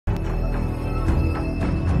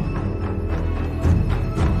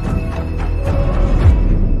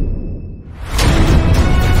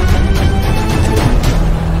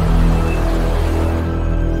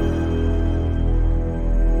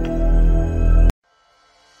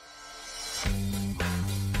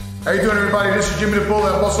How you doing, everybody? This is Jimmy the Bull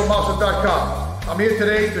at MuscleMonster.com. I'm here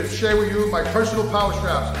today to share with you my personal power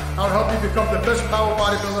straps, how to help you become the best power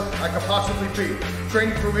bodybuilder I can possibly be.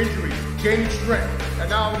 Training through injuries, gaining strength, and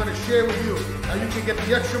now I'm going to share with you how you can get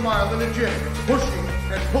the extra mile in the gym, pushing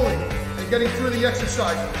and pulling and getting through the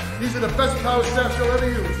exercises. These are the best power straps you'll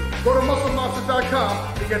ever use. Go to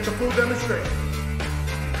MuscleMonster.com to get the full demonstration.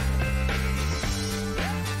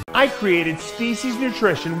 I created Species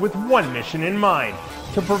Nutrition with one mission in mind: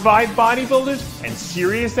 to provide bodybuilders and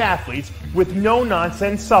serious athletes with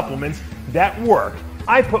no-nonsense supplements that work.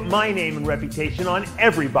 I put my name and reputation on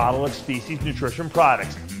every bottle of Species Nutrition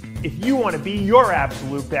products. If you want to be your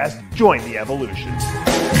absolute best, join the evolution.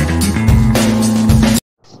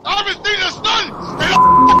 I haven't seen the sun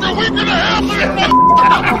in a week and a half.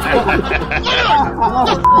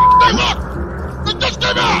 Look! It just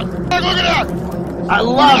came out! Look at that! I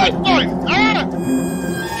love it!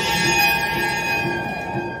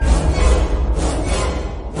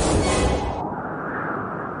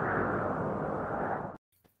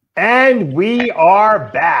 And we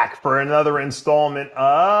are back for another installment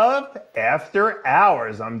of After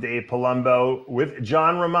Hours. I'm Dave Palumbo with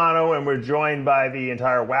John Romano, and we're joined by the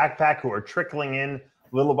entire Whack Pack, who are trickling in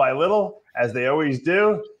little by little, as they always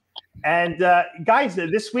do. And guys,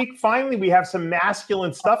 this week, finally, we have some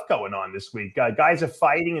masculine stuff going on this week. Guys are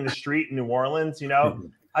fighting in the street in New Orleans, you know.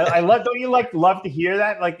 I love, don't you love to hear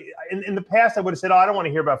that? Like in the past, I would have said, oh, I don't want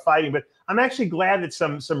to hear about fighting, but I'm actually glad that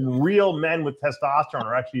some real men with testosterone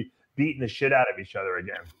are actually beating the shit out of each other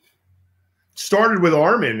again. Started with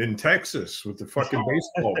Armin in Texas with the fucking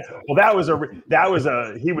baseball. Well,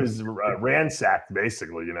 he was ransacked,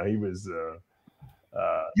 basically. You know, he was.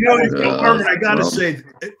 Armin, I gotta say,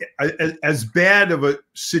 as bad of a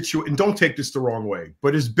situation, and don't take this the wrong way,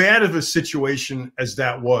 but as bad of a situation as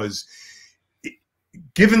that was,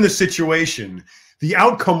 given the situation, the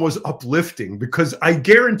outcome was uplifting, because I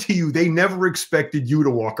guarantee you they never expected you to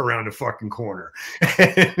walk around the fucking corner.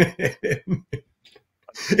 It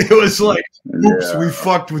was like, oops, we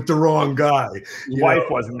fucked with the wrong guy. Your wife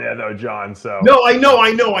wasn't there though, John. So no, I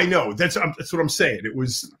know. That's what I'm saying. It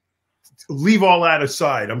was, leave all that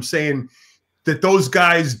aside. I'm saying that those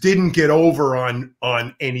guys didn't get over on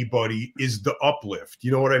anybody is the uplift.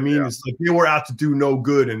 You know what I mean? Yeah. It's like they were out to do no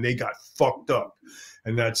good and they got fucked up.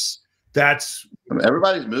 And that's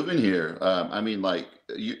everybody's moving here. I mean, like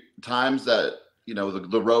times that, you know,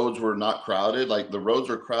 the roads were not crowded. Like the roads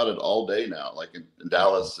are crowded all day now, like in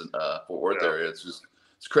Dallas and Fort Worth area. It's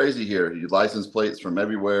crazy here. You license plates from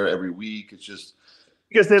everywhere every week. It's just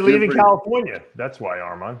because they're leaving California. That's why,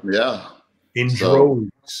 Armand. Yeah. In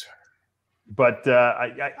droves. But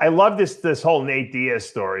I love this whole Nate Diaz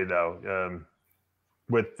story though,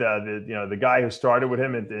 with the guy who started with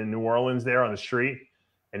him in New Orleans there on the street,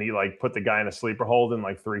 and he like put the guy in a sleeper hold in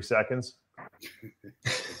like 3 seconds.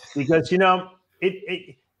 Because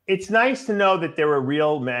it's nice to know that there are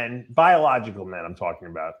real men, biological men. I'm talking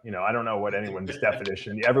about. You know, I don't know what everyone's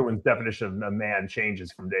definition of a man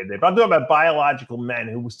changes from day to day, but I'm talking about biological men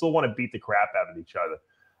who still want to beat the crap out of each other.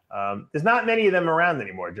 There's not many of them around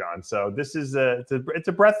anymore, John. So this is it's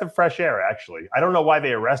a breath of fresh air, actually. I don't know why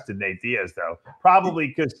they arrested Nate Diaz, though. Probably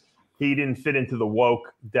because he didn't fit into the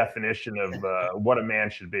woke definition of what a man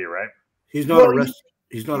should be, right? He's not arrested.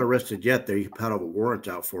 He's not arrested yet. They had a warrant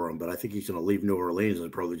out for him, but I think he's going to leave New Orleans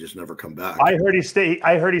and probably just never come back. I heard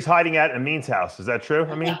he's hiding out at Amin's house. Is that true?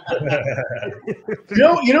 I mean,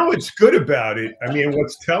 you know what's good about it? I mean,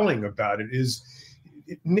 what's telling about it is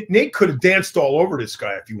Nate could have danced all over this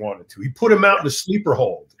guy if he wanted to. He put him out in a sleeper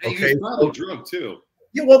hold. Okay, he's probably drunk too.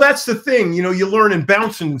 Yeah, well, that's the thing. You know, you learn in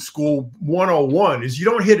bouncing school 101 is you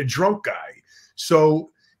don't hit a drunk guy.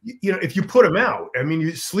 So, you know, if you put him out, I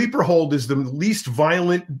mean, sleeper hold is the least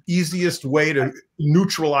violent, easiest way to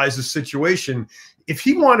neutralize the situation. If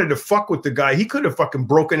he wanted to fuck with the guy, he could have fucking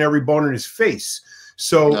broken every bone in his face.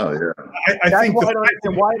 So I think why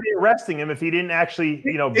are they arresting him if he didn't actually,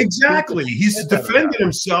 you know? Exactly. He's defended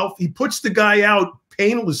himself. He puts the guy out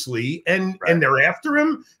painlessly, and they're after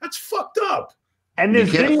him. That's fucked up. And there's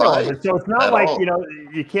video of it, so it's not like, you know,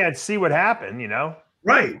 you can't see what happened, you know?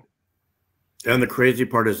 Right. And the crazy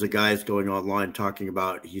part is the guy's going online talking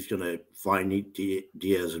about he's going to find Nate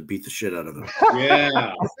Diaz and beat the shit out of him.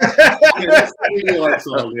 Yeah.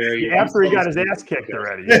 After he got his ass kicked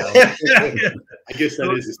already. You know? I guess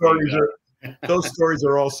those stories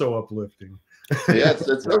are also uplifting. Yeah, it's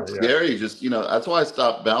so scary. Just, you know, that's why I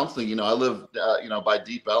stopped bouncing. You know, I live, you know, by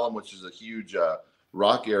Deep Ellum, which is a huge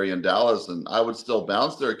rock area in Dallas, and I would still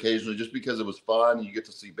bounce there occasionally just because it was fun. You get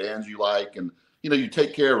to see bands you like, and you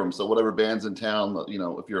take care of them. So whatever band's in town,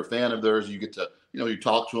 if you're a fan of theirs, you get to, you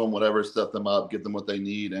talk to them, whatever, set them up, give them what they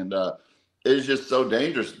need. And it's just so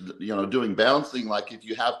dangerous, doing bouncing. Like if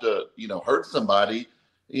you have to, hurt somebody,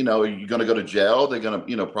 you're going to go to jail. They're going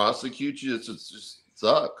to, prosecute you. It just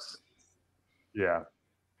sucks. Yeah.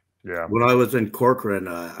 Yeah. When I was in Corcoran,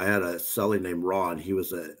 I had a cellie named Ron. He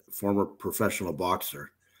was a former professional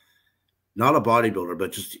boxer, not a bodybuilder,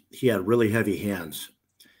 but just he had really heavy hands.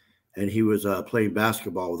 And he was playing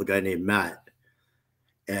basketball with a guy named Matt.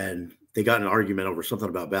 And they got in an argument over something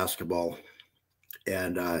about basketball.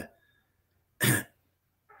 And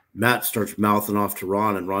Matt starts mouthing off to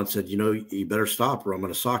Ron. And Ron said, you better stop or I'm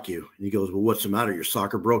going to sock you. And he goes, well, what's the matter? Your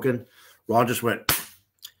soccer broken? Ron just went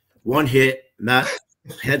one hit. Matt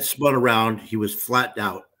head spun around. He was flattened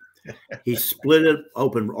out. He split it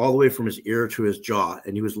open all the way from his ear to his jaw,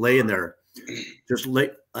 and he was laying there, just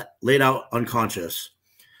laid out unconscious.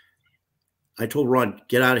 I told Ron,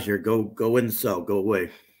 get out of here. Go in the cell. Go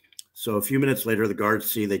away. So a few minutes later, the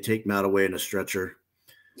guards see, they take Matt away in a stretcher.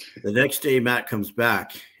 The next day, Matt comes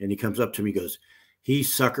back, and he comes up to me, goes, he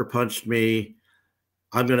sucker punched me.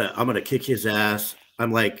 I'm gonna kick his ass.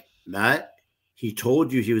 I'm like, Matt, he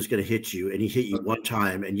told you he was going to hit you, and he hit you one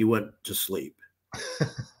time, and you went to sleep.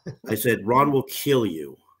 I said, Ron will kill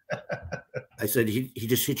you. I said, he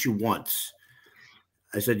just hit you once.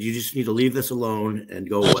 I said, you just need to leave this alone and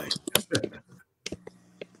go away.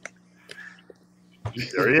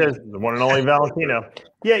 There he is, the one and only Valentino.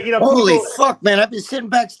 Yeah, holy fuck, man! I've been sitting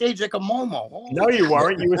backstage like a momo. Holy no, you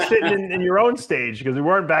weren't. You were sitting in your own stage because we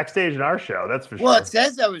weren't backstage in our show. That's for sure. Well, it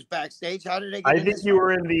says I was backstage. How did I get I think you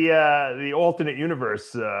were in the alternate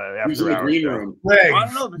universe after our show. I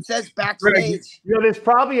don't know, but it says backstage. There's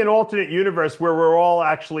probably an alternate universe where we're all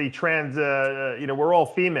actually trans. We're all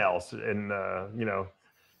females, and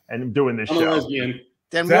and doing this show.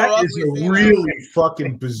 Then that is a really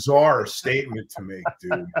fucking bizarre statement to make,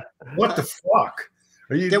 dude. What the fuck?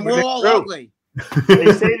 Then we're all ugly.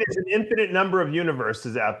 They say there's an infinite number of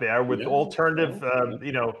universes out there with alternative,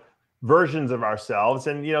 versions of ourselves,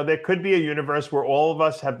 and there could be a universe where all of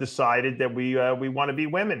us have decided that we want to be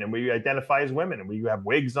women and we identify as women and we have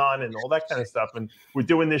wigs on and all that kind of stuff, and we're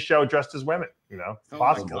doing this show dressed as women. It's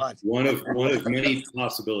possible. God. One of many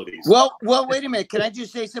possibilities. Well, wait a minute. Can I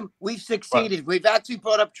just say something? We've succeeded. We've actually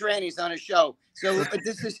brought up trannies on a show, so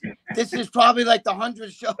this is probably like the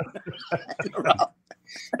 100th show.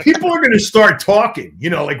 People are going to start talking,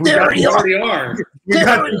 like we already are.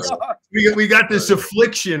 We got this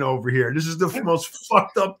affliction over here. This is the most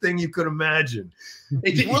fucked up thing you could imagine.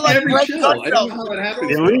 We're like Red I don't know how that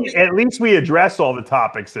happens. At least we address all the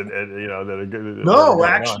topics that are good. No,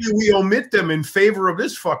 actually, we omit them in favor of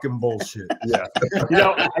this fucking bullshit. Yeah, I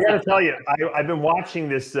got to tell you, I've been watching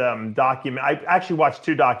this document. I actually watched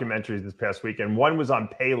 2 documentaries this past weekend. One was on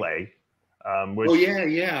Pele. Which,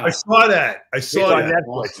 I saw that. It's on Netflix.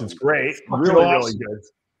 Awesome. It's great. Really good.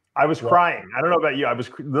 I was crying. I don't know about you. I was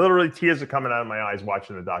literally, tears are coming out of my eyes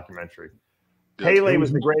watching the documentary. Pele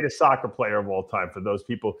was the greatest soccer player of all time. For those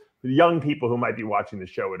people, the young people who might be watching the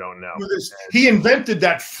show who don't know, he invented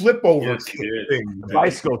that flip over kick thing,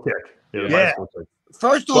 bicycle kick. Bicycle kick.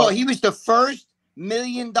 First of all, he was the first $1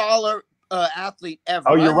 million athlete ever.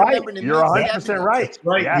 Oh, you're right. You're 100% right.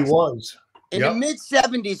 Right, yes. He was. In the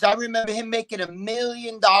mid-'70s, I remember him making $1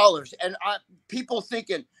 million, and people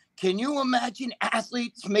thinking, can you imagine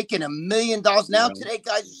athletes making $1 million? Now today,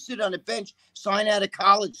 guys who sit on a bench, sign out of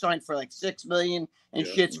college, sign for like $6 million, and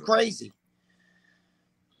shit's crazy.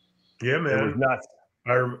 Yeah, man, it was nuts.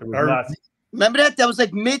 It was nuts. Remember that? That was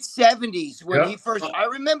like mid-'70s when he first. I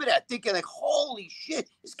remember that, thinking like, holy shit,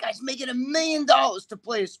 this guy's making $1 million to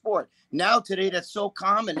play a sport. Now today, that's so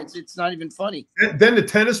common, it's not even funny. Then the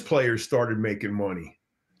tennis players started making money.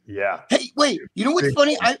 Yeah. Hey, wait, you know what's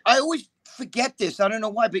funny? I always forget this. I don't know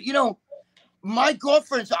why, but my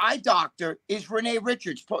girlfriend's eye doctor is Renee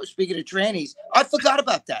Richards. Speaking of trannies, I forgot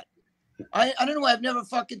about that. I don't know why I've never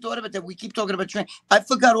fucking thought about that. We keep talking about trannies. I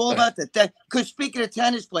forgot all about that. Because speaking of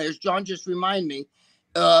tennis players, John just reminded me,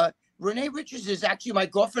 Renee Richards is actually my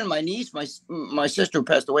girlfriend, my niece, my sister who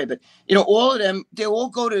passed away. But, all of them, they all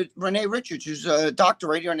go to Renee Richards, who's a doctor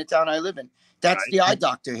right here in the town I live in. That's the eye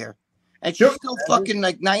doctor here. And she's still fucking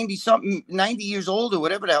like 90 years old or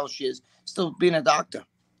whatever the hell she is, still being a doctor.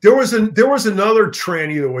 There was another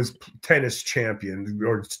tranny that was tennis champion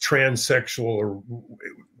or transsexual or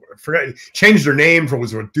I forgot, changed her name from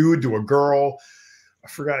was a dude to a girl. I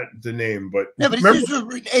forgot the name, but this is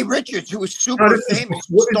Renee Richards, who was super famous.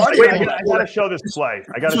 I got to show this play.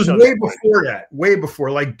 This was way before that, way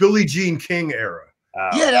before, like Billie Jean King era.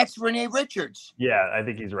 Yeah, that's Renee Richards. Yeah, I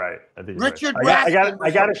think he's right. I think he's Richard right. Raskin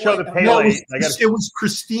I got to show the Pele. No, it was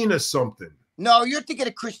Christina something. No, you're thinking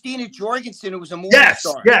of Christina Jorgensen, who was a movie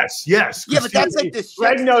star. Yes. Yeah, Christina. but that's like the 60s.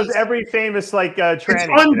 Greg knows every famous like tranny.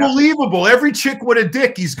 It's unbelievable. Every chick with a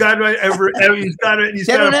dick, he's got to.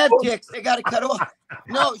 They don't have dicks. They got to cut off.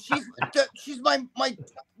 No, she's my.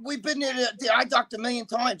 We've been to the eye doctor a million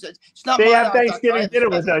times. It's not. They have Thanksgiving dinner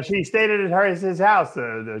with her. She stayed at his house.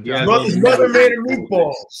 His mother made her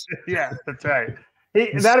meatballs. Yeah, that's right.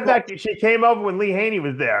 Matter of fact, she came over when Lee Haney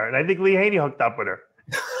was there, and I think Lee Haney hooked up with her.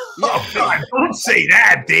 Oh God! Don't say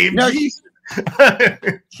that, Dave. No, she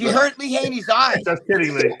hurt Lee Haney's eyes. Just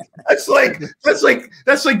kidding, Lee. That's like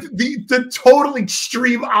the total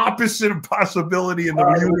extreme opposite of possibility in the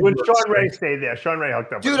universe. When Sean Ray stayed there, Sean Ray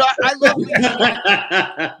hooked up. Dude, I love Lee Haney.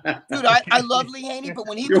 Dude, I love Lee Haney, but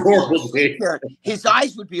when he was sleep there, his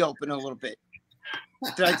eyes would be open a little bit.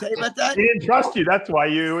 Did I tell you about that? He didn't trust you. That's why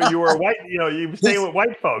you were white. You were staying with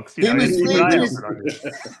white folks. He was sleeping.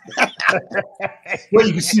 Well,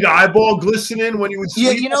 you can see the eyeball glistening when he would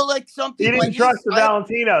sleep. Yeah, like some people. He didn't trust the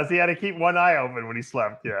Valentinos. He had to keep one eye open when he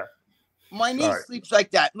slept. Yeah. My niece sleeps like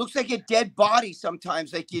that. Looks like a dead body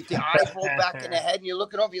sometimes. Like the eyes roll back in the head, and you're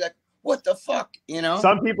looking over. You're like, "What the fuck?"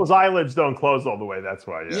 Some people's eyelids don't close all the way. That's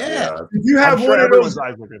why. Yeah. Did you have one of those?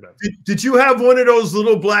 Did you have one of those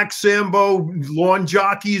little black Sambo lawn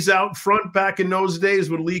jockeys out front back in those days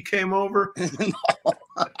when Lee came over?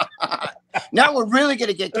 Now we're really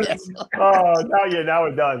gonna get canceled. Oh, now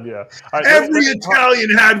we're done. Yeah. Right, Every Italian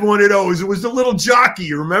had one of those. It was the little jockey.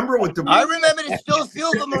 You remember with the? I remember there's still a few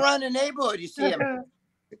of them around the neighborhood. You see them.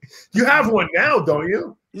 You have one now, don't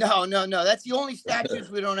you? No. That's the only statues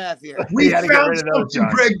we don't have here. We found something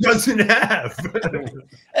Greg doesn't have.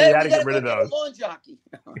 Hey, we had to get rid of those. Lawn jockey.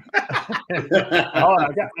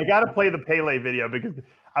 I got to play the Pele video because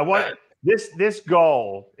I want this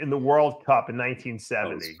goal in the World Cup in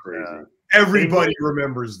 1970. Everybody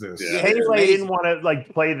remembers this. Yeah. Pele didn't want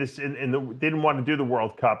to play this didn't want to do the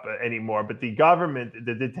World Cup anymore, but the government,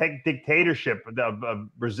 the dictatorship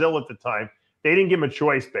of Brazil at the time, they didn't give him a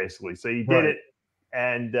choice basically. So he did it,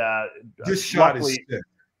 and just shot his stick.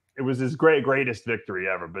 It was his greatest victory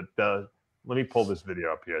ever. But let me pull this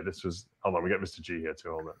video up here. Hold on, we got Mr. G here too.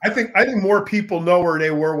 Hold on. I think more people know where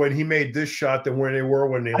they were when he made this shot than where they were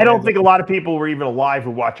when they. I don't think a lot of people were even alive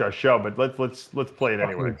who watch our show, but let's play it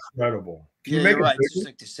anyway. Incredible. Can you make it right.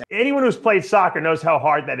 Anyone who's played soccer knows how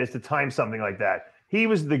hard that is to time something like that. He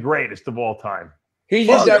was the greatest of all time. He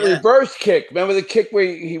did that reverse kick. Remember the kick where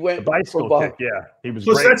he went the bicycle kick? Yeah, he was.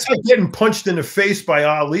 So great. That's like getting punched in the face by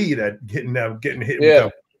Ali. That getting hit. Yeah.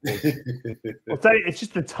 I'll tell you, it's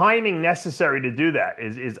just the timing necessary to do that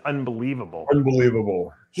is unbelievable.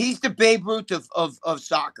 Unbelievable. He's the Babe Ruth of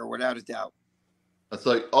soccer, without a doubt. That's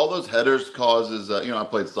like all those headers causes. I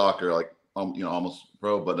played soccer almost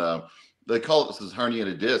pro, but they call it this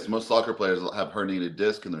herniated disc. Most soccer players have herniated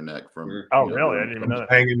disc in their neck from. Oh, really? I didn't even know that.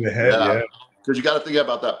 Hanging the head. Yeah. Because you got to think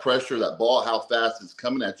about that pressure, that ball, how fast it's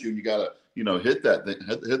coming at you, and you got to hit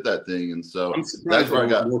that thing, and so that's where I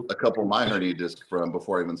got a couple of my hernia discs from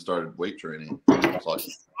before I even started weight training.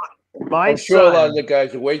 I'm sure a lot of the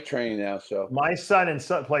guys are weight training now. So my son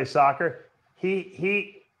plays soccer.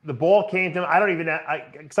 The ball came to him. I don't even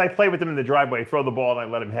because I play with him in the driveway. Throw the ball and I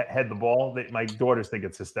let him head the ball. My daughters think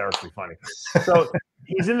it's hysterically funny. So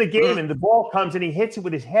he's in the game and the ball comes and he hits it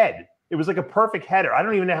with his head. It was like a perfect header. I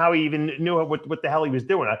don't even know how he even knew what the hell he was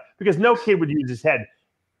doing because no kid would use his head.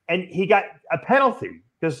 And he got a penalty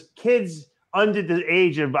because kids under the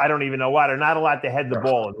age of I don't even know what are not allowed to head the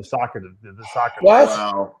ball in the soccer. What?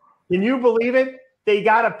 Wow. Can you believe it? They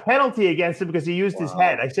got a penalty against him because he used his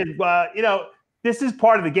head. I said, well, this is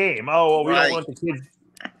part of the game. Oh, well, we don't want the kids.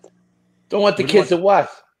 Don't want the kids to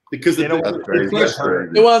what? Because they don't want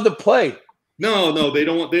them to play. No, they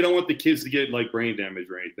don't want the kids to get like brain damage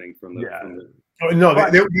or anything from the. No,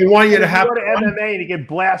 they want you to have go to MMA and you get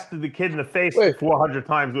blasted the kid in the face 400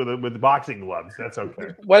 times with boxing gloves. That's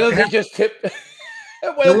okay. Why don't they just tip? They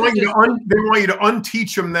want you to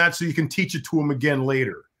unteach them that so you can teach it to them again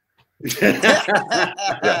later.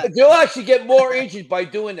 They'll actually get more injured by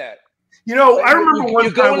doing that. I remember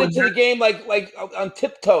you're going into the game like on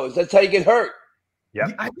tiptoes. That's how you get hurt. Yeah,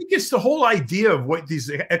 I think it's the whole idea of what these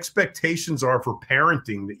expectations are for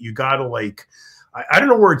parenting that you got to I don't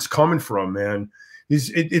know where it's coming from, man.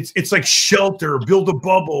 It's like shelter, build a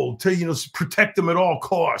bubble to protect them at all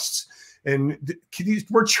costs, and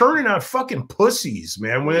we're churning out fucking pussies,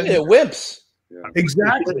 man. Wimps. Yeah.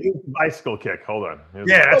 Exactly. Bicycle kick. Hold on.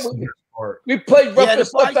 That's the best part. We played rough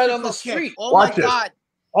stuff out on the street. Oh my God.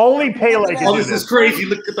 Only Pele can do this is crazy.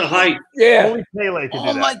 Look at the height. Yeah. Only Pele can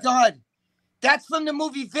do that. Oh my God. That's from the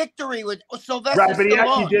movie Victory with Sylvester Right, but he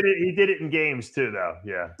Stallone. actually did it. He did it in games too, though.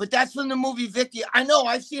 Yeah. But that's from the movie Victory. I know.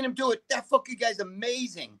 I've seen him do it. That fucking guy's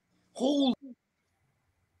amazing. Holy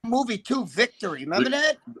movie too, Victory. Remember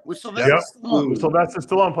that with Sylvester Stallone? Sylvester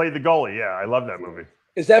Stallone played the goalie. Yeah, I love that movie.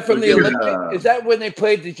 Is that from the Olympics? Is that when they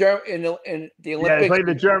played the in the Olympics? Yeah, they played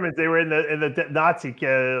the Germans. They were in the Nazi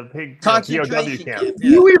POW camp. Do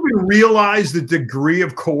you even realize the degree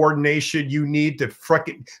of coordination you need to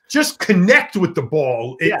frickin' just connect with the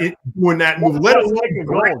ball when that move? Let alone a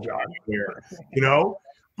goal, John. You know,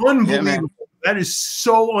 unbelievable. That is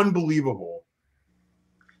so unbelievable.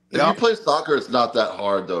 If you play soccer, it's not that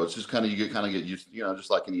hard though. It's just kind of get used,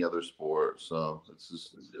 just like any other sport. So it's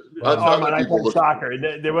just. When I played soccer,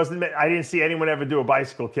 there wasn't. I didn't see anyone ever do a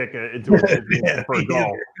bicycle kick into for a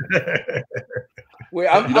goal. Wait,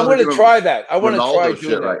 I'm going to try that. I want to try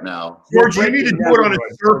shit right now. George, you need to do it on a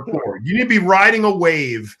surfboard. You need to be riding a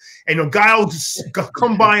wave, and a guy will just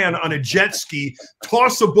come by on a jet ski,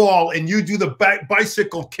 toss a ball, and you do the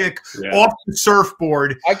bicycle kick off the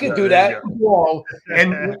surfboard. I could do that.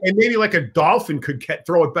 And maybe like a dolphin could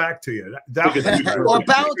throw it back to you. Or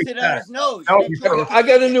bounce it on his nose. I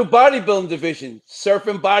got a new bodybuilding division,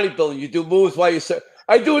 surfing bodybuilding. You do moves while you surf.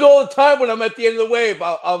 I do it all the time when I'm at the end of the wave.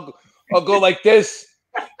 I'll go like this.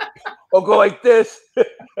 I'll go like this.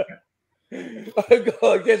 I'll go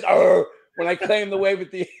like this. When I claim the wave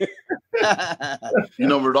at the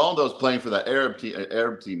Ronaldo's playing for that Arab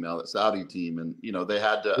team now, that Saudi team, and they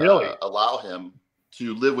had to allow him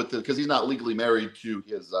to live with it because he's not legally married to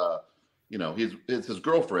his it's his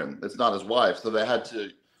girlfriend. It's not his wife, so they had to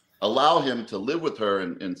allow him to live with her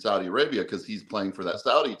in Saudi Arabia because he's playing for that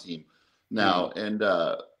Saudi team now, and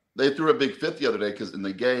they threw a big fit the other day because in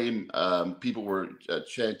the game, people were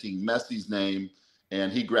chanting Messi's name,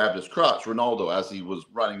 and he grabbed his crotch, Ronaldo, as he was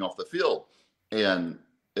running off the field. And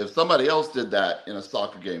if somebody else did that in a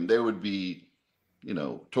soccer game, they would be,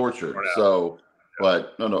 tortured. So,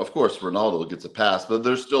 but no, of course, Ronaldo gets a pass, but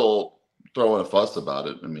they're still throwing a fuss about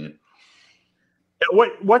it. I mean,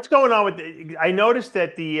 what's going on with? I noticed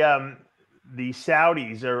that the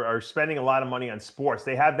Saudis are spending a lot of money on sports.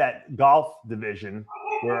 They have that golf division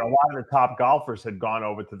where a lot of the top golfers had gone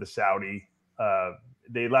over to the Saudi.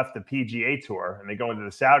 They left the PGA Tour and they go into the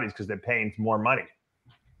Saudis because they're paying more money.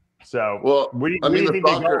 So,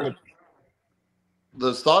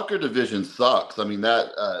 the soccer division sucks. I mean,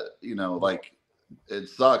 that it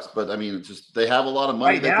sucks, but I mean, it's just they have a lot of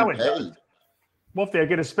money they can pay. Well, if they're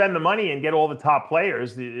going to spend the money and get all the top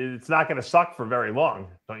players, it's not going to suck for very long,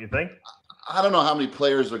 don't you think? I don't know how many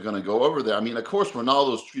players are going to go over there. I mean, of course,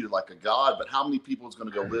 Ronaldo's treated like a god, but how many people is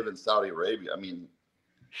going to go live in Saudi Arabia? I mean,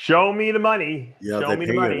 show me the money. Yeah, show me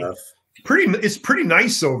the money. It's pretty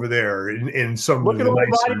nice over there in some. Look at all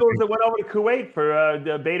the bodybuilders that went over to Kuwait for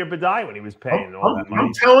the Bader Badai when he was paying all that money.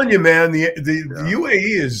 I'm telling you, man, the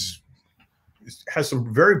UAE has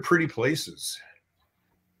some very pretty places.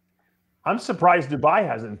 I'm surprised Dubai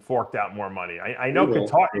hasn't forked out more money. I know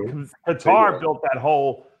Qatar built that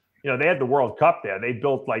whole. They had the World Cup there. They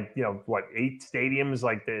built 8 stadiums?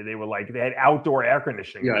 Like they were they had outdoor air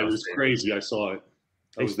conditioning. Yeah, it was crazy. I saw it.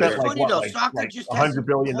 They spent $100 billion or something like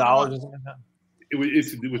that. It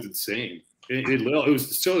was insane. It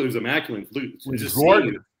was immaculate. It was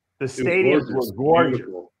gorgeous. The stadiums were gorgeous.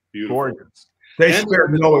 Beautiful. Gorgeous. They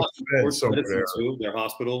spared no expense over there. Too. Their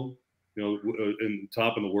hospital, in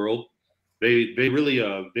top in the world. They really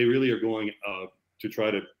are going to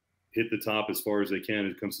try to hit the top as far as they can when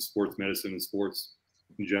it comes to sports medicine and sports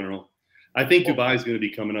in general. I think Dubai is going to be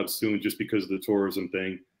coming up soon just because of the tourism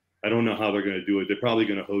thing. I don't know how they're going to do it. They're probably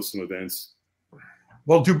going to host some events.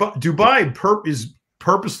 Well, Dubai is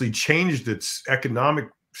purposely changed its economic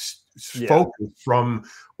focus from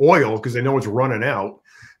oil because they know it's running out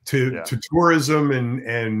to tourism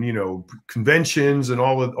and conventions and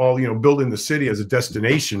all building the city as a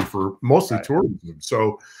destination for mostly tourism.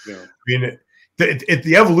 So I mean.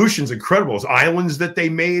 The evolution's incredible. Those islands that they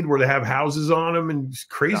made where they have houses on them and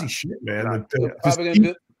crazy shit, man. How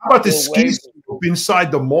about the ski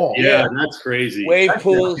inside the mall? Yeah, that's crazy. Wave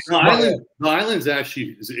pools. The islands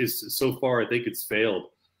actually is so far. I think it's failed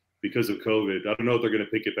because of COVID. I don't know if they're going to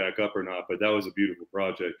pick it back up or not, but that was a beautiful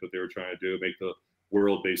project that they were trying to do, make the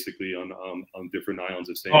world basically on different islands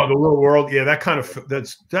of sand. Oh, the little world, yeah,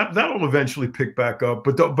 that'll eventually pick back up.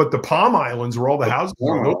 But the Palm Islands where all the houses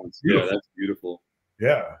are, yeah, that's beautiful.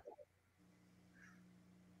 Yeah,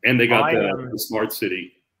 and they got the smart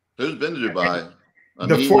city. Who's been to Dubai? I've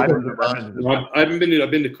been to Qatar,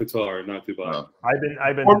 not Dubai. No. I've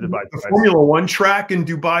been to Dubai. The Formula One track in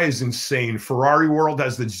Dubai is insane. Ferrari World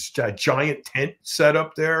has the giant tent set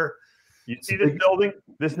up there. You see this building?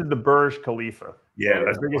 This is the Burj Khalifa. Yeah,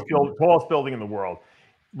 that's the biggest tallest building in the world.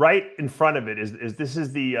 Right in front of it is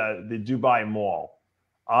the Dubai Mall.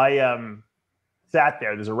 I sat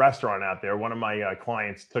there. There's a restaurant out there. One of my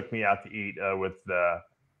clients took me out to eat with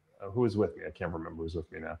who was with me? I can't remember who's with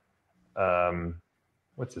me now.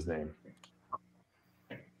 What's his name?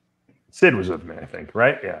 Sid was with me, I think.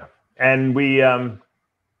 Right? Yeah. And we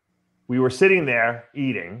were sitting there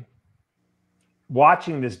eating,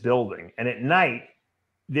 watching this building, and at night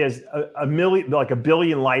there's a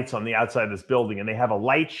billion lights on the outside of this building, and they have a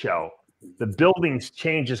light show. The building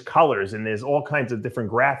changes colors, and there's all kinds of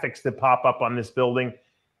different graphics that pop up on this building.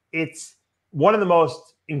 It's one of the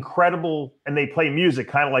most incredible, and they play music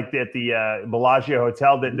kind of like at the Bellagio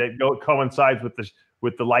Hotel that coincides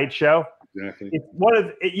with the light show. Exactly.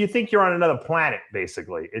 It's you think you're on another planet,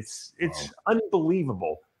 basically. It's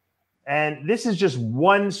unbelievable. And this is just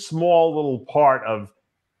one small little part of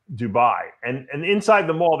Dubai. And inside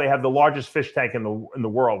the mall, they have the largest fish tank in the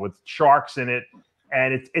world with sharks in it.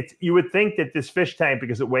 And it's you would think that this fish tank,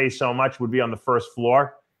 because it weighs so much, would be on the first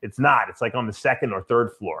floor. It's not. It's like on the second or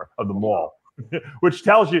third floor of the mall, which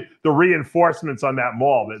tells you the reinforcements on that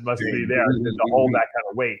mall that must be there to hold that kind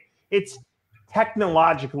of weight. It's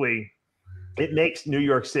technologically, it makes New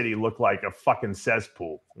York City look like a fucking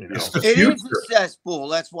cesspool. You know? It is a cesspool.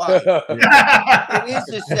 That's why. It is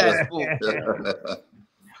a cesspool.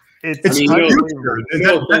 It's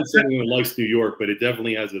no offense to anyone who likes New York, but it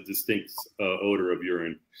definitely has a distinct odor of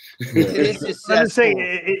urine. It is I'm just saying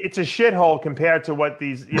it's a shithole compared to what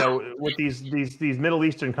these Middle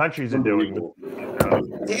Eastern countries are doing.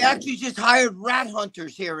 They actually just hired rat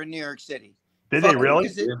hunters here in New York City. Did they really?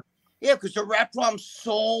 Yeah, because the rat problem's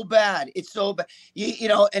so bad. It's so bad. You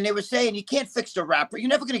know, and they were saying you can't fix the rat, but you're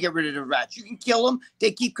never going to get rid of the rats. You can kill them.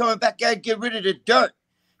 They keep coming back out. Get rid of the dirt.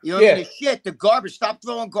 You know what I mean? The shit, the garbage. Stop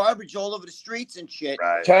throwing garbage all over the streets and shit.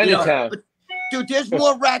 Right. Chinatown. You know, but, dude, there's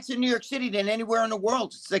more rats in New York City than anywhere in the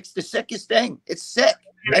world. It's like the sickest thing. It's sick.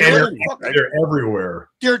 They're everywhere.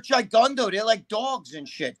 They're gigundo. They're like dogs and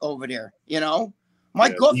shit over there. You know? My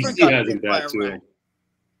girlfriend got bit by a rat.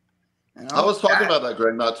 You know? I was talking about that,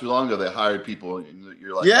 Greg, not too long ago. They hired people. And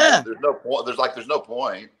you're like, there's no point. There's no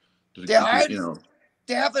point. They hired, you know.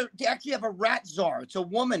 They actually have a rat czar. It's a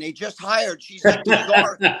woman they just hired. She's like the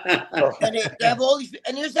czar. And they have all these.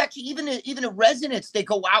 And there's actually even the residents. They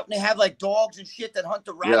go out and they have like dogs and shit that hunt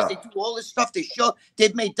the rats. Yeah. They do all this stuff.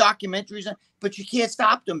 They've made documentaries, but you can't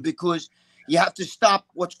stop them because you have to stop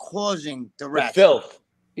what's causing the rats. The filth.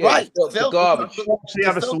 Yeah, right, the garbage. They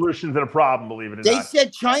have a solution to the problem, believe it or not. They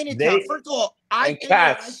said Chinatown. First of all,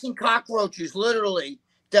 I've seen cockroaches literally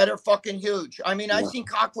that are fucking huge. I mean, I've seen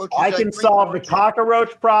cockroaches. I can solve the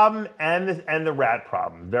cockroach problem and the rat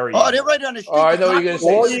problem. Very easy. They're right on the street. Oh, I know you're going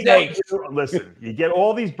to say snakes. Listen, you get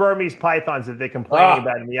all these Burmese pythons that they're complaining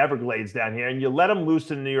about in the Everglades down here, and you let them loose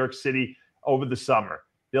in New York City over the summer.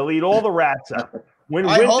 They'll eat all the rats up. When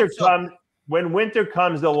winter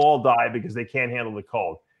comes, they'll all die because they can't handle the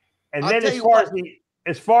cold. And then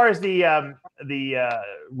as far as the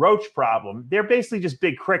roach problem, they're basically just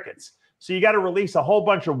big crickets. So you got to release a whole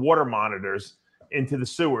bunch of water monitors into the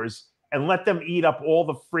sewers and let them eat up all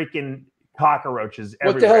the freaking cockroaches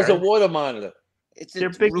everywhere. What the hell's a water monitor?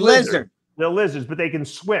 They're big lizards. They're lizards, but they can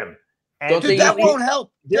swim. And dude, that won't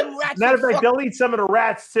help. Matter of fact, they'll eat some of the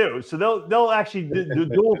rats too. So they'll actually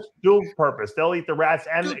do dual purpose. They'll eat the rats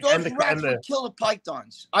and those rats will kill the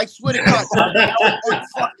pythons. I swear to God,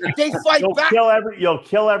 they fight back. You'll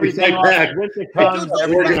kill everything. Winter comes,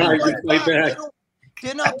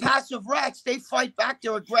 they're not passive rats. They fight back.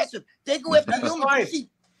 They're aggressive. They go after humans.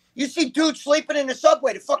 You see dudes sleeping in the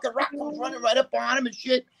subway. The fucking rat comes running right up on them and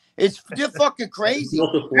shit. They're fucking crazy.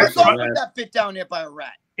 There's always that bit down there by a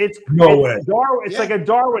rat. It's like a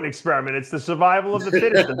Darwin experiment. It's the survival of the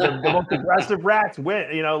fittest. The most aggressive rats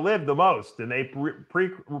live the most, and they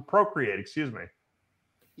procreate. Excuse me.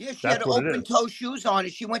 Yeah, she had open-toe shoes on,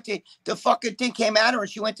 and she went to the fucking thing came at her, and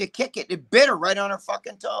she went to kick it. It bit her right on her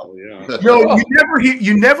fucking toe. Oh, yeah. No,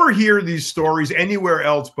 you never hear these stories anywhere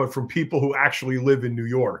else, but from people who actually live in New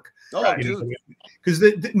York. Oh, dude. Because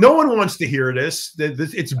no one wants to hear this.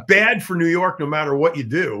 It's bad for New York, no matter what you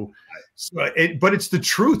do. But it's the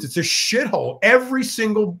truth. It's a shithole. Every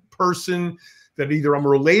single person that either I'm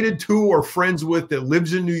related to or friends with that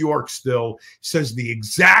lives in New York still says the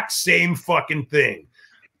exact same fucking thing.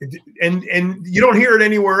 And you don't hear it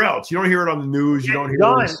anywhere else. You don't hear it on the news. You don't hear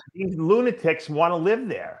it. These lunatics want to live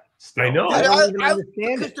there. Still. I know. I don't even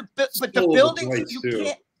understand it. But the buildings,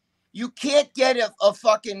 you can't get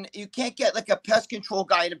you can't get like a pest control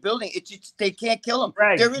guy in a building. They can't kill them.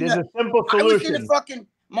 Right. There's a simple solution.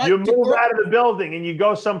 You move out of the building and you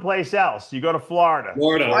go someplace else. You go to Florida.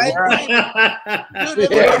 Florida. There's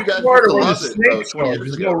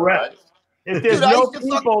no rats. If there's no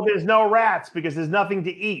people, there's no rats because there's nothing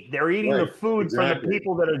to eat. They're eating the food from the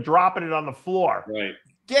people that are dropping it on the floor. Right.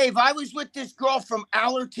 Dave, I was with this girl from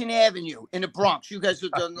Allerton Avenue in the Bronx. You guys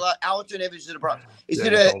have done Allerton Avenue in the Bronx.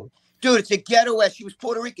 Dude, it's a ghetto west. She was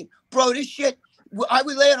Puerto Rican. Bro, this shit, I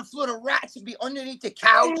would lay on the floor, the rats would be underneath the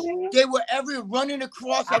couch. They were everywhere running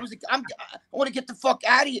across. I was like, I want to get the fuck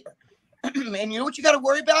out of here. And you know what you got to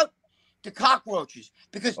worry about? The cockroaches.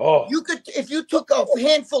 Because you could, if you took a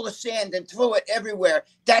handful of sand and threw it everywhere,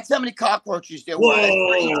 that's how many cockroaches there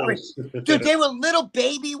were. Dude, they were little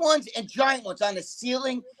baby ones and giant ones on the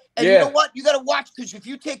ceiling. And you know what? You got to watch, because if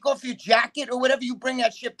you take off your jacket or whatever, you bring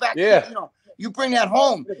that shit back. You know, you bring that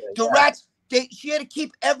home. The rats, she had to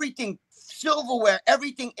keep everything, silverware,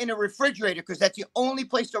 everything in a refrigerator, because that's the only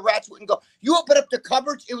place the rats wouldn't go. You open up the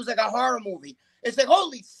cupboards, it was like a horror movie. It's like,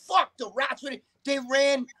 holy fuck, the rats would. They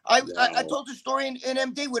ran. I told the story in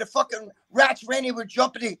MD where the fucking rats ran. They were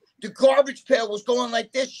jumping. The garbage pail was going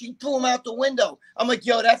like this. She threw them out the window. I'm like,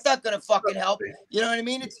 yo, that's not gonna fucking help. You know what I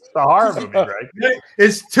mean? It's a horror movie, right?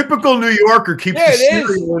 It's typical New Yorker. Keeps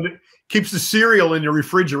the cereal in the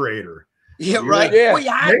refrigerator. Yeah, right. Yeah. Well,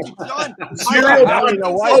 you have to, John.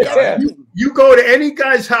 You go to any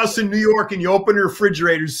guy's house in New York and you open the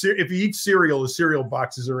refrigerator. If you eat cereal, the cereal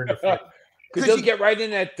boxes are in the fridge. Because they'll get right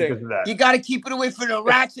in that thing. You got to keep it away from the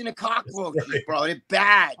rats and the cockroaches, bro. They're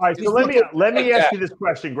bad. All right, so let me ask you this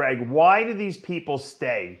question, Greg. Why do these people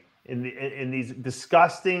stay in these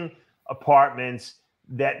disgusting apartments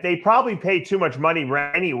that they probably pay too much money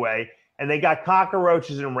rent anyway, and they got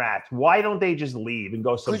cockroaches and rats? Why don't they just leave and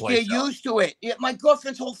go someplace else? Because they're used to it. Yeah, my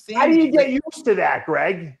girlfriend's whole family. How do you get used to that,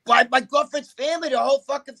 Greg? My girlfriend's family, the whole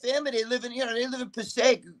fucking family, they live in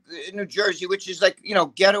Passaic, New Jersey, which is like,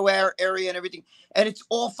 ghetto area and everything. And it's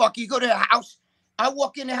all fucking, you go to the house, I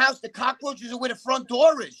walk in the house, the cockroaches are where the front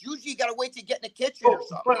door is. Usually you got to wait to get in the kitchen or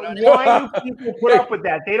something. But why do people put up with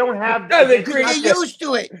that? They don't have that. They're used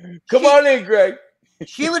to it. Come on in, Greg.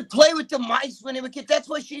 She would play with the mice when they were kids. That's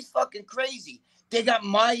why she's fucking crazy. They got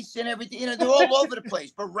mice and everything. They're all over the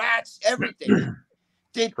place. But rats, everything.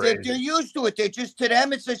 They're used to it. They're just, to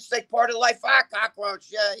them, it's just like part of life.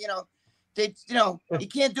 Cockroach. You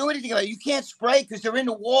can't do anything about it. You can't spray because they're in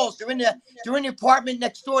the walls. They're in the apartment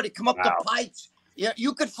next door. They come up the pipes. Yeah,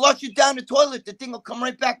 you could flush it down the toilet. The thing will come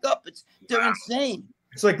right back up. They're insane.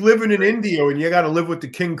 It's like living in India and you got to live with the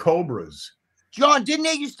king cobras. John, didn't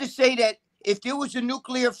they used to say that if there was a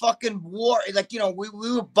nuclear fucking war, like, we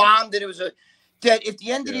were bombed and that if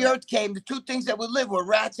the end of the earth came, the two things that would live were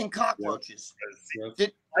rats and cockroaches.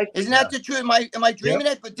 Isn't that the truth? Am I dreaming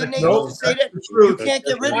that? But didn't they used to say that? You can't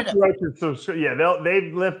get rid of them. So yeah,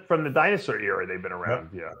 they've lived from the dinosaur era. They've been around.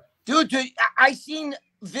 Yeah. Dude, I seen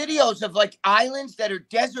videos of like islands that are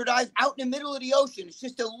desert islands out in the middle of the ocean. It's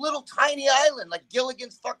just a little tiny island, like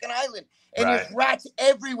Gilligan's fucking Island. And there's rats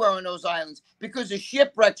everywhere on those islands because the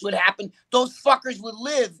shipwrecks would happen. Those fuckers would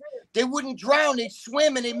live. They wouldn't drown. They'd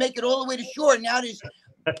swim and they'd make it all the way to shore. Now there's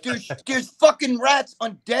fucking rats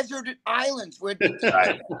on deserted islands.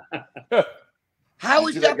 How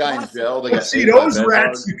is that possible? See, those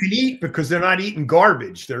rats you can eat because they're not eating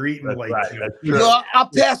garbage. They're eating I'll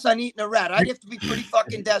pass on eating a rat. I'd have to be pretty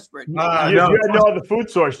fucking desperate. If you had no other food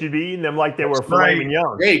source, you'd be eating them like they were filet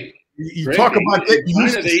mignon. Hey, you talk about it.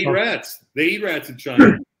 They eat rats. They eat rats in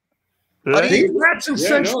China. They eat rats in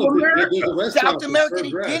Central America. South America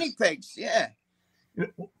eat guinea pigs. Yeah.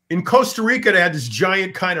 In Costa Rica, they had this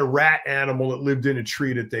giant kind of rat animal that lived in a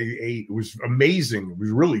tree that they ate. It was amazing. It was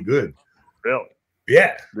really good. Really?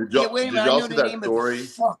 Yeah. Wait a minute. I know the name of it.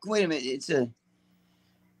 Fuck, wait a minute. It's of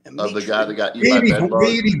the guy that got eaten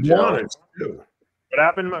by bedbugs. What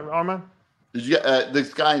happened, Armand? Did you get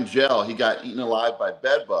this guy in jail? He got eaten alive by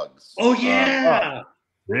bedbugs. Oh yeah.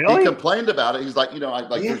 Really? He complained about it. He's like,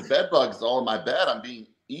 there's bedbugs all in my bed. I'm being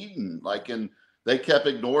eaten. And they kept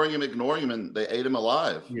ignoring him, and they ate him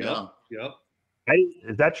alive. Yep. Hey,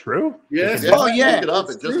 is that true? Yes. Oh yeah. Look it up.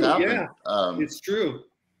 It just happened. Yeah. It's true.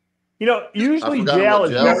 Usually jail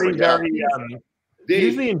is very.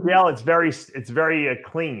 Usually in jail, it's very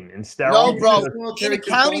clean and sterile. No, bro. In the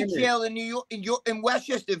county jail in New York, in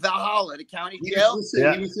Westchester, Valhalla, the county jail,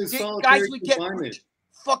 guys would get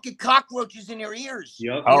fucking cockroaches in their ears.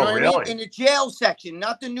 Yep. You know what I mean? In the jail section,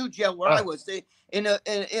 not the new jail where I was. In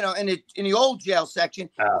the old jail section,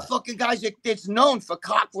 fucking guys that's known for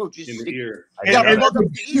cockroaches in the ear. And there's a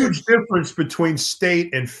huge difference between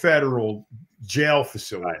state and federal jail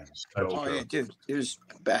facilities. Yeah, dude, it was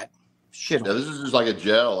bad. Shit. Yeah, this is just like a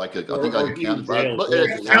jail, I think like a county jail.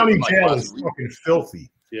 County jail is fucking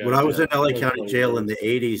filthy. Yeah, when I was in LA yeah. County Jail in the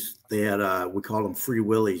 80s, they had we called them free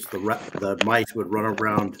willies. The mice would run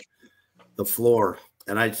around the floor,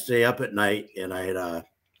 and I'd stay up at night and I'd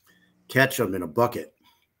catch them in a bucket.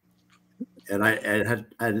 And I had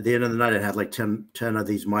at the end of the night, I had like 10 of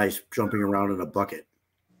these mice jumping around in a bucket.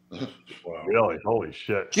 Wow. Really? Holy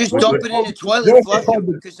shit! Just dump it in the toilet, flush it,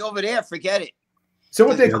 because over there, forget it. So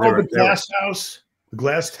what they Yeah, call the they're- glass house, the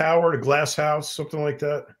glass tower, the glass house, something like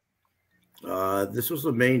that. This was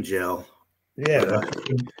the main jail. Yeah.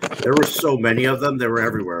 There were so many of them; they were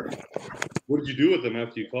everywhere. What did you do with them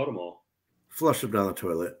after you caught them all? Flush them down the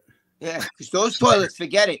toilet. Yeah, because those toilets,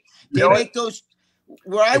 forget it. They You know make those.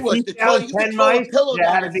 Where I was, If the he found toilet, you could 10 throw a mice, pillow there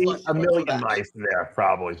had down to and be flush a it. million mice there,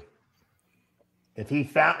 probably. If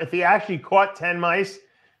he actually caught 10 mice,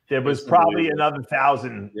 there was probably another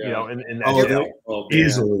 1,000, you know, in that jail.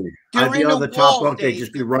 Easily. I'd be in on the the top wall, bunk. They'd Dave.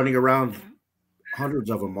 just be running around, hundreds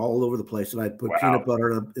of them all over the place, and I'd put peanut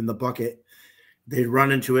butter in the bucket. They'd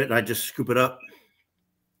run into it, and I'd just scoop it up.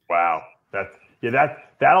 Wow,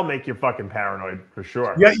 that'll make you fucking paranoid for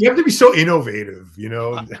sure. Yeah, you have to be so innovative, you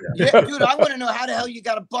know. Yeah, dude, I want to know how the hell you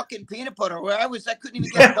got a bucket and peanut butter. Where I was, I couldn't even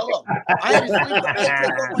get a pillow. I had to sleep. I had to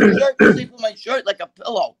take off my shirt and sleep with my shirt like a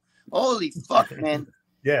pillow. Holy fuck, man.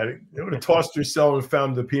 Yeah, they would have tossed yourself and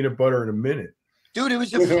found the peanut butter in a minute. Dude, it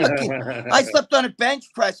was a fucking. I slept on a bench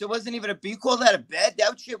press. It wasn't even you call that a bed?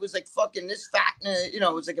 That shit was like fucking this fat. You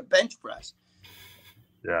know, it was like a bench press.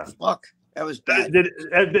 Yeah. Fuck. That was bad.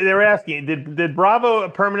 They were asking, did Bravo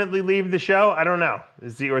permanently leave the show? I don't know.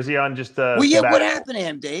 Is he on just well, yeah, what happened to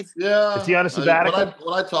him, Dave? Yeah. Is he on a sabbatical?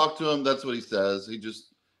 When I talk to him, that's what he says.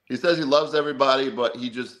 He says he loves everybody, but he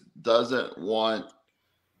just doesn't want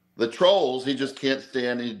the trolls. He just can't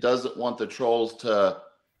stand. He doesn't want the trolls to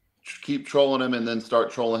keep trolling him and then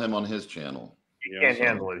start trolling him on his channel. He can't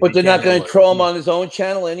handle it. But they're not going to troll him on his own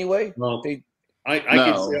channel anyway? No. They, I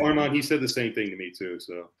can say, Armand, he said the same thing to me too.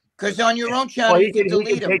 So because on your own channel, well, you can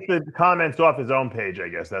delete them. Take the comments off his own page, I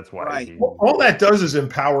guess. That's why. Right. All that does is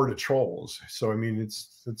empower the trolls. So I mean,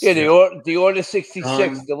 it's yeah, the Order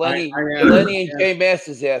 66, the Lenny and Jay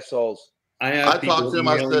Masters assholes. I talked to him.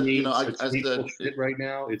 I said, you know, I said shit right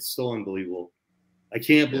now. It's so unbelievable. I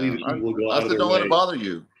can't believe that people go out of their don't let way. it bother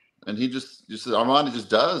you. And he just said, Armand, it just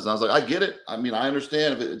does. And I was like, I get it. I mean, I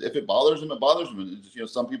understand if it bothers him, it bothers him. It's just, you know,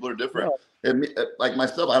 some people are different. Like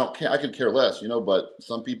myself, I don't care. I could care less, you know, but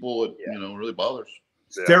some people, it, you know, really bothers.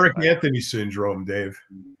 Derek Anthony syndrome, Dave.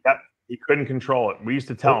 Yep. He couldn't control it. We used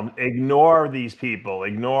to tell him, ignore these people,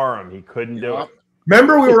 ignore them. He couldn't do it.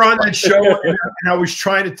 Remember we were on that show and I was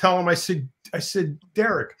trying to tell him, I said,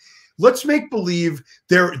 Derek, let's make believe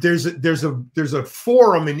there's a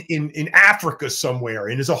forum in Africa somewhere,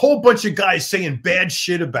 and there's a whole bunch of guys saying bad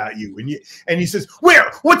shit about you, and he says,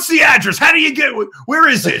 where? What's the address? How do you get? Where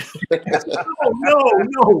is it?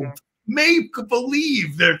 no. Make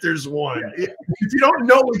believe that there's one. If you don't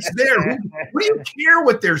know it's there, what do you care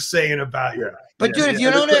what they're saying about you? But dude, if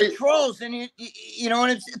you don't have trolls, then you know what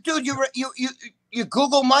I'm saying, dude. You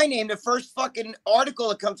Google my name, the first fucking article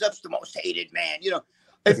that comes up is the most hated man. You know.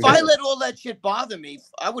 If I let all that shit bother me,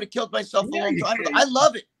 I would have killed myself a long time ago. I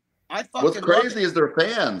love it. I fucking What's crazy is their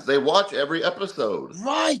fans. They watch every episode.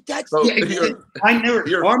 Right. That's so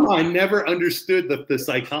I never understood the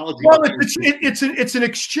psychology. Well, it's an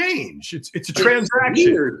exchange. It's a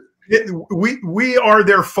transaction. We are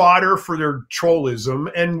their fodder for their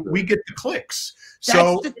trollism, and we get the clicks.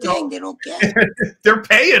 That's the thing they don't get. They're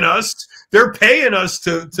paying us. They're paying us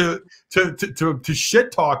to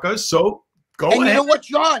shit talk us. So. Go and ahead. You know what,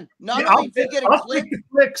 John? Not only do you get a click,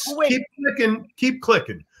 keep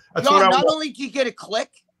clicking. That's John, what I not want. only do you get a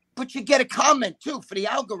click, but you get a comment too for the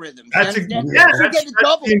algorithm. That's you get a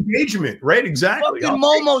double engagement, right? Exactly. Fucking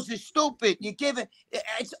Momos is stupid. You give it.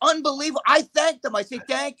 It's unbelievable. I thank them. I say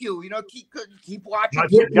thank you. You know, keep watching.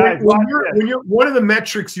 When you're one of the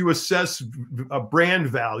metrics you assess a brand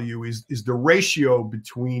value is the ratio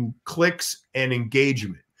between clicks and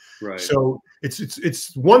engagement. Right. So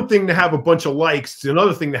it's one thing to have a bunch of likes. It's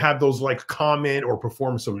another thing to have those likes comment or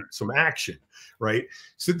perform some action, right?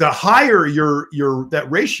 So the higher your that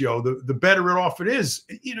ratio, the better off it is.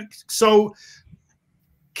 You know, so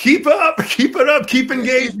keep it up, keep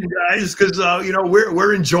engaging, guys, because you know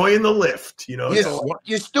we're enjoying the lift. You know,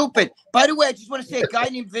 you're stupid. By the way, I just want to say a guy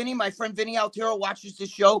named Vinny, my friend Vinny Altero, watches the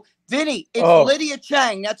show. Vinny, it's Lydia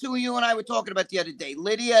Chang. That's who you and I were talking about the other day.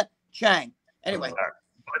 Lydia Chang. Anyway.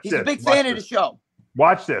 He's a big fan of the show.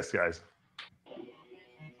 Watch this, guys.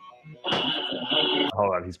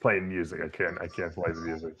 Hold on, he's playing music. I can't play the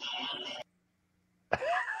music.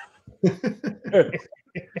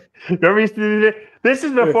 Remember, he used to do this? This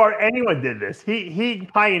is before anyone did this. He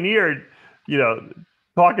pioneered, you know,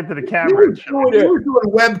 talking to the He camera. was doing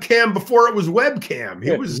webcam before it was webcam.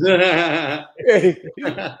 He was.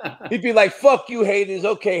 He'd be like, "Fuck you, haters."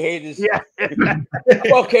 Okay, haters. Yeah.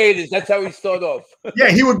 Fuck haters. That's how he start off. Yeah,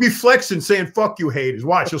 he would be flexing, saying "fuck you, haters."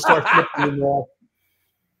 Watch, he'll start flipping them all.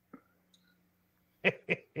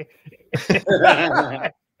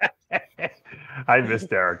 I miss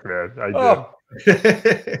Derek, man. I do. Oh.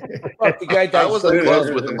 Fuck the guy I wasn't close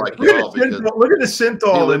with him like y'all because Look at the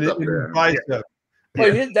synthol lived in up there. his bicep.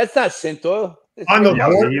 Wait, that's not synthol. On the Yeah,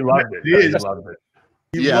 board, he loved it. it He is. loved it.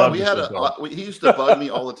 Yeah, we had he used to bug me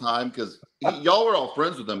all the time because y'all were all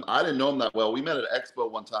friends with him. I didn't know him that well. We met at Expo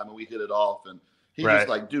one time and we hit it off. And he was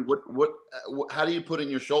like, "Dude, what? How do you put in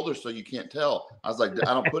your shoulders so you can't tell?" I was like,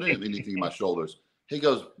 "I don't put anything in my shoulders." He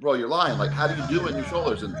goes, "Bro, you're lying. Like, how do you do it in your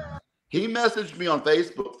shoulders?" And he messaged me on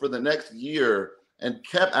Facebook for the next year and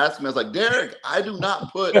kept asking me. I was like, "Derek, I do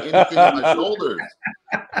not put anything in my shoulders."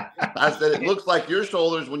 I said, "It looks like your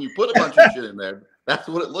shoulders when you put a bunch of shit in there. That's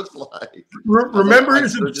what it looks like." Remember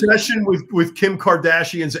his obsession with Kim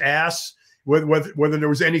Kardashian's ass, whether there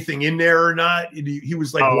was anything in there or not. He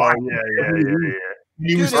was like, "Oh, yeah."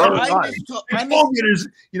 He Dude, was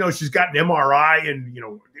she's got an MRI, and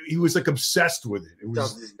he was like obsessed with it. It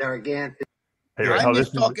was Derek. Hey, I miss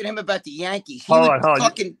talking to him about the Yankees. Hold on. Oh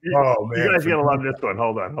man, You guys are gonna love this one.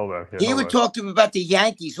 Hold on. Here, he would talk to him about the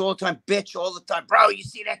Yankees all the time, bitch, all the time. Bro, you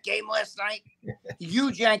see that game last night?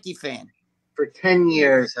 Huge Yankee fan. For 10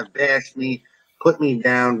 years have bashed me, put me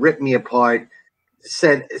down, ripped me apart,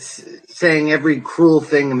 saying every cruel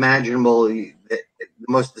thing imaginable, the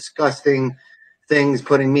most disgusting things,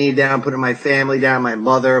 putting me down, putting my family down, my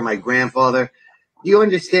mother, my grandfather. Do you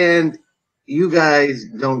understand? You guys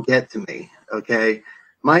don't get to me, okay?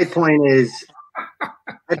 My point is,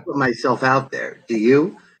 I put myself out there. Do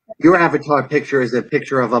you? Your avatar picture is a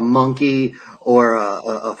picture of a monkey or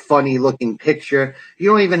a funny-looking picture. You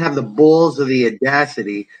don't even have the balls or the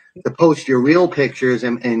audacity to post your real pictures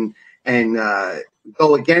and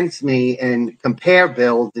go against me and compare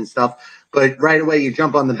builds and stuff. But right away, you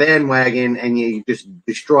jump on the bandwagon and you just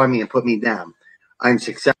destroy me and put me down. I'm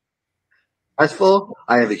successful.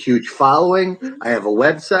 I have a huge following. I have a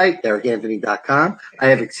website, DerekAnthony.com. I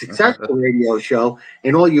have a successful radio show.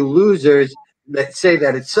 And all you losers that say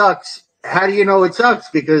that it sucks, how do you know it sucks?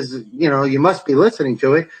 Because, you must be listening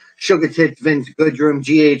to it. Sugar Tits, Vince Goodrum,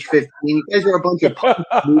 GH15. You guys are a bunch of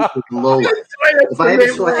low life. If I ever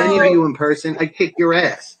saw any of you in person, I'd kick your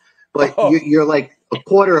ass. But you're like a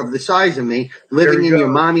quarter of the size of me, living in your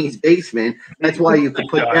mommy's basement. That's why you could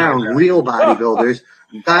put down real bodybuilders,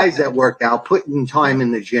 guys that work out, put in time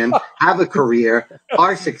in the gym, have a career,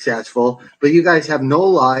 are successful, but you guys have no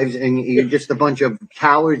lives and you're just a bunch of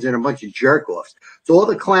cowards and a bunch of jerk-offs. So all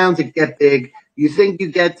the clowns that get big, you think you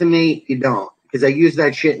get to me, you don't. Because I use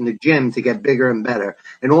that shit in the gym to get bigger and better.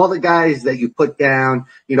 And all the guys that you put down,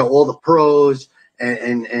 all the pros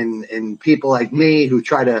and people like me who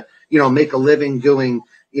try to, make a living doing,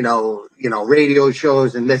 radio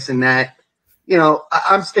shows and this and that.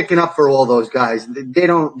 I'm sticking up for all those guys. They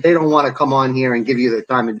don't want to come on here and give you the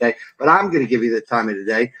time of day, but I'm going to give you the time of the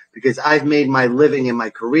day because I've made my living and my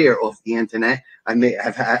career off the internet. I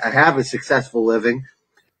have a successful living.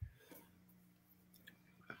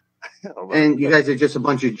 And you guys are just a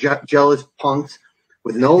bunch of jealous punks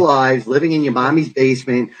with no lives, living in your mommy's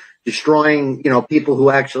basement, destroying, people who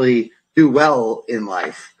actually do well in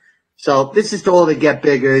life. So this is to all the get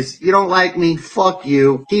biggers. You don't like me? Fuck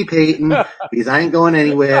you. Keep hating because I ain't going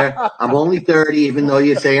anywhere. I'm only 30, even though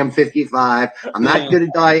you say I'm 55. I'm not going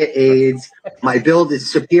to die of AIDS. My build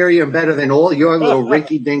is superior and better than all your little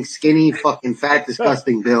rinky-dink, skinny, fucking fat,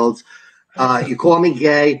 disgusting builds. You call me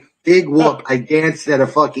gay. Big whoop. I danced at a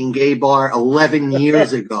fucking gay bar 11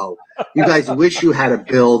 years ago. You guys wish you had a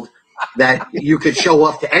build that you could show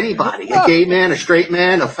off to anybody, a gay man, a straight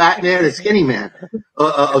man, a fat man, a skinny man,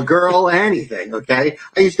 a girl, anything, okay?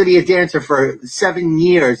 I used to be a dancer for 7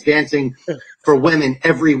 years, dancing for women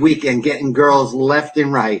every weekend, getting girls left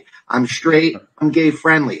and right. I'm straight. I'm gay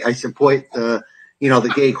friendly. I support the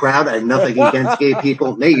gay crowd. I have nothing against gay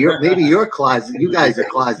people. Maybe you're closet. You guys are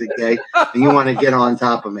closet gay, and you want to get on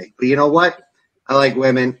top of me. But you know what? I like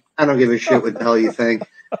women. I don't give a shit what the hell you think.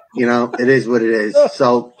 It is what it is.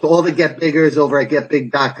 So to all the get biggers over at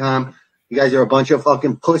getbig.com, you guys are a bunch of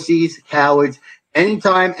fucking pussies, cowards.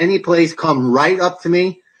 Anytime, any place, come right up to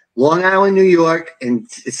me, Long Island, New York, and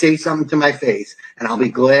say something to my face, and I'll be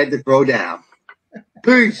glad to throw down.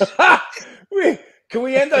 Peace. Can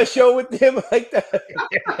we end our show with him like that?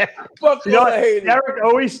 Fuck Derek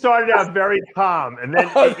always started out very calm, and then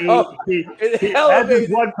he as his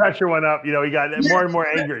blood pressure went up, he got more and more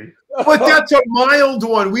angry. But that's a mild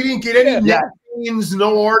one. We didn't get any veins,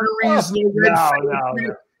 no arteries, no red face.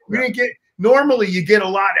 We didn't get. Normally, you get a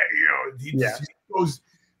lot of, he goes.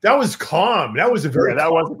 That was calm. That was a very.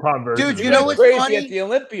 That was a calm version. Dude, you know what's crazy funny? at the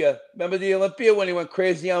Olympia. Remember the Olympia when he went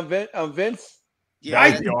crazy on Vince? Yeah,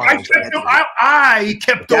 I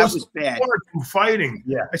kept those was bad. from fighting.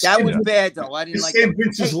 Yeah, that was bad though. I didn't He like saved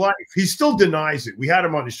Vince's life. He still denies it. We had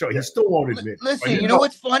him on the show. He still won't admit. Listen, you know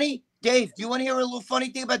what's funny, Dave? Do you want to hear a little funny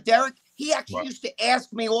thing about Derek? He actually used to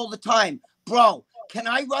ask me all the time, bro, can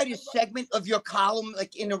I write a segment of your column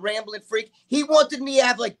like in a Rambling Freak? He wanted me to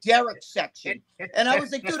have like Derek's section. And I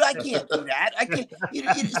was like, dude, I can't do that. I can't.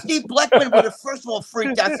 Steve Bleckman would have, first of all,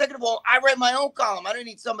 freaked out. Second of all, I write my own column. I don't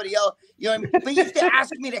need somebody else. You know what I mean? But he used to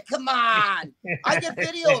ask me to, come on. I get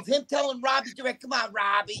video of him telling Robbie direct, come on,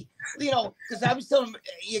 Robbie. You know, because I was telling him,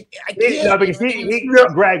 I can't. No, because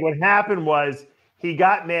Greg, what happened was he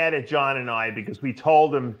got mad at John and I because we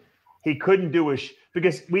told him he couldn't do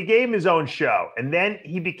because we gave him his own show, and then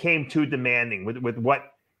he became too demanding with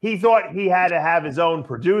what he thought he had to have his own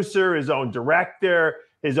producer, his own director,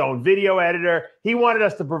 his own video editor. He wanted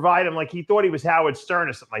us to provide him, like he thought he was Howard Stern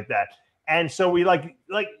or something like that. And so we like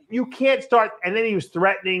you can't start. And then he was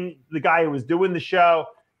threatening the guy who was doing the show.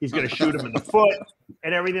 He's going to shoot him in the foot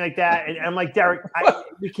and everything like that. And I'm like, Derek,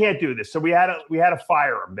 we can't do this. So we had to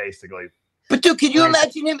fire him basically. But dude, can you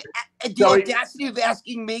imagine him the audacity of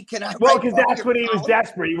asking me? Can I? Well, because that's when he was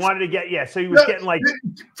desperate. He wanted to get so he was getting like.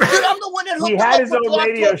 Dude, I'm the one that hooked he him had up his with own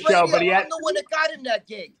radio show, but I'm the one that got him that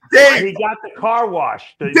gig. He got the car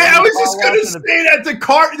wash. I was just going to say that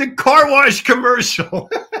the car wash commercial.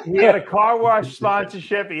 He had a car wash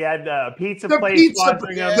sponsorship. He had a pizza place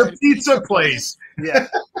sponsoring him. The pizza place. Yeah,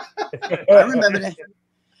 I remember that.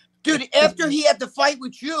 Dude, after he had the fight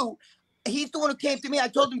with you. He's the one who came to me. I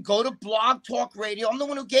told him, go to Blog Talk Radio. I'm the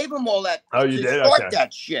one who gave him all that. Oh, you did? Start Okay.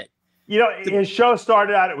 that shit. You know, his show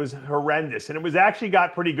started out, it was horrendous. And it was actually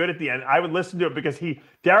got pretty good at the end. I would listen to it because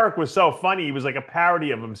Derek was so funny. He was like a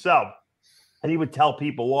parody of himself. And he would tell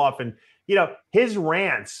people off. And, you know, his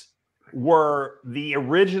rants were the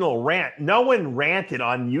original rant. No one ranted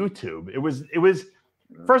on YouTube. It was,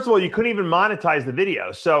 first of all, you couldn't even monetize the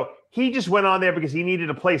video. So he just went on there because he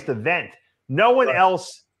needed a place to vent. No one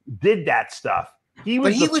else did that stuff. He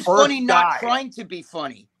was funny, guy. not trying to be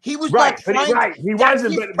funny. He was right, not trying. Right, he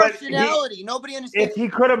wasn't. His personality. Nobody understands. If he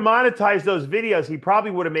could have monetized those videos, he probably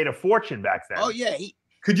would have made a fortune back then. Oh yeah.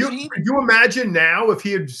 Could you imagine now if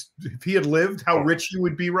he had lived how rich he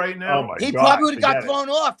would be right now? Oh my he God, probably would have got thrown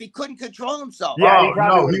off. He couldn't control himself. Yeah, he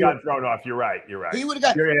probably would have got thrown off. You're right. He would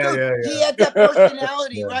have got. He had that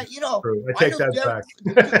personality, right? You know. True. I take that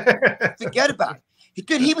back. Forget about it.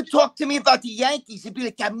 Dude, he would talk to me about the Yankees. He'd be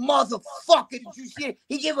like, that motherfucker, did you see it?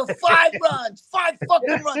 He gave her 5 runs, 5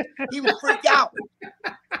 fucking runs. He would freak out.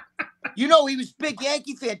 You know, he was a big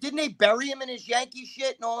Yankee fan. Didn't they bury him in his Yankee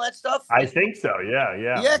shit and all that stuff? I think so. Yeah.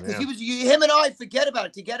 Yeah, because he was him and I forget about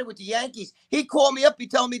it together with the Yankees. He'd call me up.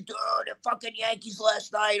 He'd tell me, dude, the fucking Yankees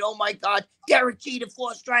last night. Oh my God, Derek Jeter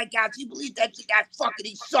 4 strikeouts. You believe that guy? Fucking,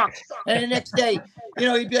 he sucks. And the next day, you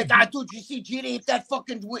know, he'd be like, dude, you see Jeter hit that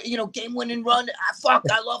fucking, game-winning run? Fuck,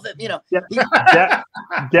 I love him. You know. Yeah.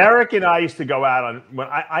 Derek and I used to go out on when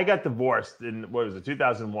I got divorced in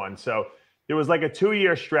 2001. So. There was like a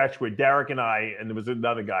 2-year stretch where Derek and I, and there was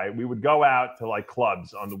another guy, we would go out to like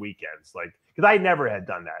clubs on the weekends, like, because I never had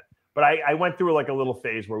done that. But I went through like a little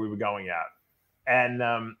phase where we were going out.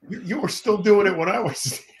 And you were still doing it when I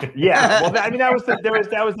was. Yeah. Well, I mean, that was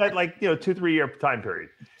that like, 2-3 year time period.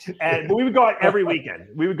 But we would go out every weekend.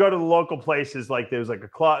 We would go to the local places. Like there was like a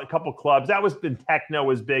couple clubs. That was when techno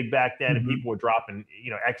was big back then, and people were dropping,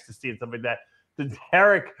 ecstasy and stuff like that. So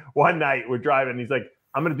Derek, one night we're driving, and he's like,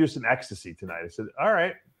 I'm going to do some ecstasy tonight. I said, all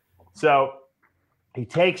right. So he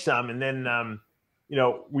takes some, and then,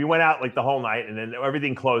 we went out like the whole night, and then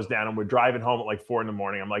everything closed down, and we're driving home at like 4 a.m.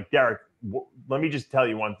 I'm like, Derek, let me just tell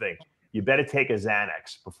you one thing. You better take a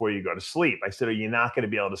Xanax before you go to sleep. I said, or you're not going to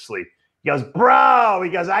be able to sleep. He goes, bro, he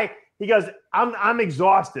goes, I'm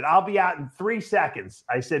exhausted. I'll be out in 3 seconds.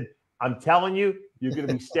 I said, I'm telling you, you're going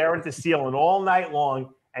to be staring at the ceiling all night long,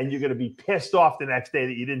 and you're going to be pissed off the next day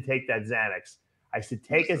that you didn't take that Xanax. I said,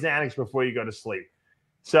 take a Xanax before you go to sleep.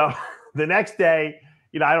 So the next day,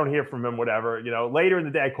 I don't hear from him, whatever. Later in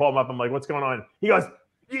the day, I call him up. I'm like, what's going on? He goes,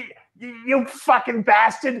 you fucking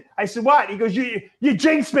bastard. I said, what? He goes, you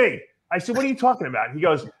jinxed me. I said, what are you talking about? He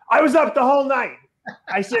goes, I was up the whole night.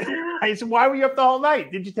 I said, why were you up the whole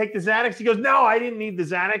night? Did you take the Xanax? He goes, no, I didn't need the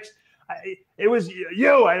Xanax. It was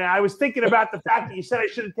you. And I was thinking about the fact that you said I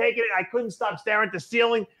should have taken it. I couldn't stop staring at the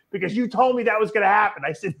ceiling because you told me that was going to happen.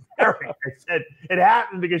 I said, Derek, I said, it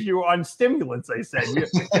happened because you were on stimulants. I said,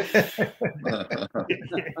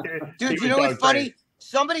 dude, you know what's funny?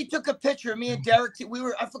 Somebody took a picture of me and Derek.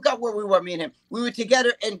 I forgot where we were, me and him. We were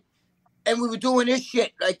together and we were doing this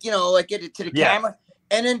shit, like, you know, like get it to the camera.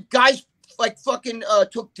 And then guys like fucking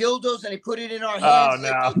took dildos and they put it in our hands.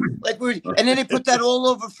 Oh, no. And then they put that all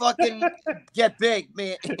over fucking Get Big,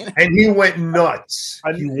 man. And he went nuts.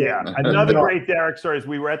 Another great Derek story is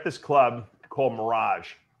we were at this club called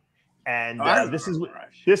Mirage. And this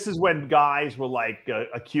is when guys were like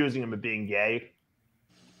accusing him of being gay.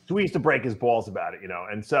 So we used to break his balls about it, you know.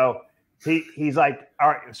 And so he's like, all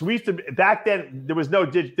right. So we used to, back then there was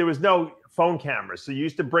no phone cameras. So you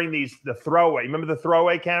used to bring the throwaway. Remember the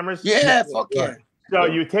throwaway cameras? Yeah, fuck yeah. So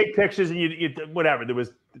you take pictures and you whatever. There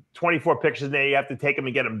was 24 pictures in there. You have to take them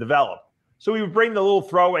and get them developed. So we would bring the little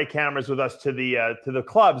throwaway cameras with us to the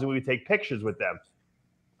clubs and we would take pictures with them.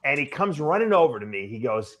 And he comes running over to me. He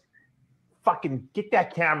goes, fucking get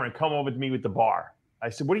that camera and come over to me with the bar. I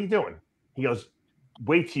said, what are you doing? He goes,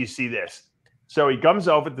 wait till you see this. So he comes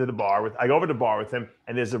over to the bar I go over to the bar with him,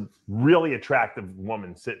 and there's a really attractive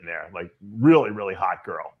woman sitting there, like really, really hot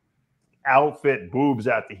girl. Outfit, boobs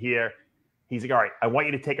out to here. He's like, all right, I want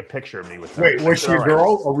you to take a picture of me with her. Wait, was she a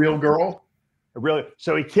girl? A real girl?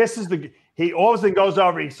 So he kisses he all of a sudden goes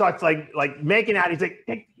over, he starts like making out. He's like,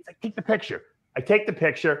 take the picture. I take the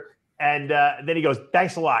picture, and then he goes,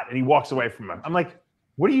 thanks a lot. And he walks away from him. I'm like,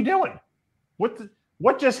 what are you doing?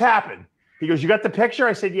 What just happened? He goes, you got the picture?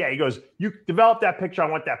 I said, yeah. He goes, you developed that picture. I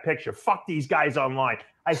want that picture. Fuck these guys online.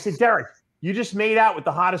 I said, Derek, you just made out with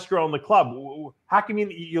the hottest girl in the club. How come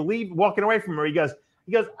you leave walking away from her? He goes,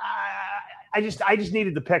 I just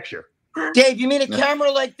needed the picture. Dave, you mean a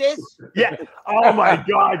camera like this? Yeah. Oh my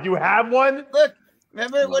God, you have one? Look,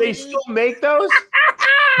 remember what they still make those?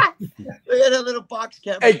 Look at that little box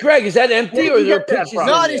camera. Hey, Greg, is that empty or is there pictures?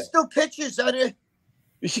 No, there's still pictures on it.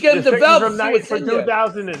 You should get them developed from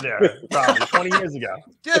 2000 in there, probably 20 years ago.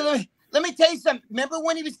 Dude, let me tell you something. Remember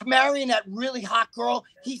when he was marrying that really hot girl?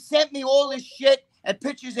 He sent me all this shit and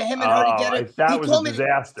pictures of him and her together. That was a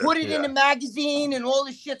disaster. Put it in a magazine and all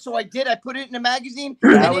this shit. So I did. I put it in a magazine.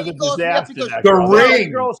 That was a disaster. The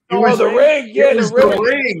ring. The ring. Yeah,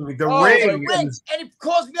 the ring. And he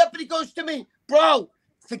calls me up and he goes to me, bro,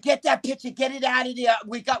 forget that picture. Get it out of there.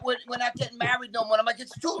 We're not getting married no more. I'm like,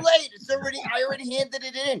 it's too late. I already handed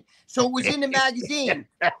it in. So it was in the magazine.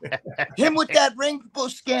 Him with that ring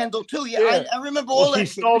scandal too. Yeah. I remember all that.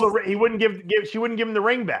 She stole the ring. She wouldn't give him the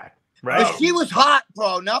ring back. Right. But she was hot,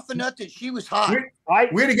 bro. Not for nothing. She was hot.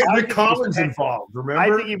 We had to get Rick Collins involved. Remember? I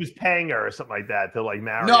think he was paying her or something like that to like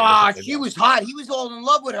marry. No, she was hot. He was all in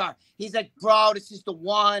love with her. He's like, bro, this is the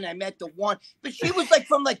one. I met the one. But she was like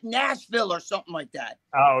from like Nashville or something like that.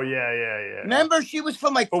 Oh yeah. Remember, she was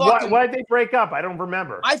from like. Why did they break up? I don't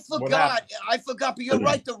remember. I forgot. But you're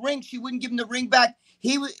right. The ring. She wouldn't give him the ring back.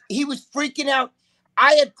 He was freaking out.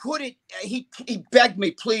 I had put it. He begged me,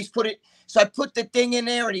 please put it. So I put the thing in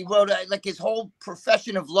there, and he wrote like his whole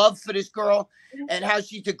profession of love for this girl, and how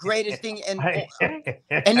she's the greatest thing. And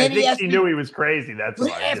then he knew he was crazy. That's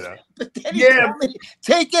why. You know. But then he told me,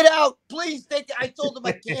 take it out, please take it. I told him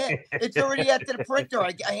I can't. It's already at the printer.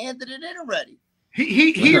 I handed it in already.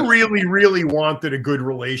 He really, really wanted a good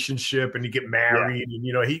relationship and to get married, and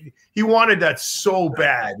you know he wanted that so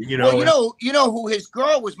bad. You know. Well, you know who his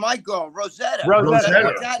girl was? My girl, Rosetta.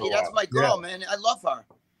 That's my girl, man. I love her.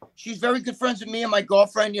 She's very good friends with me and my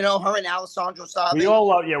girlfriend. You know, her and Alessandro Savi. We all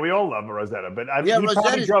love Rosetta, but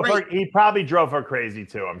he probably drove her crazy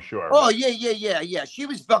too. I'm sure. Oh yeah. She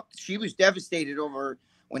was devastated over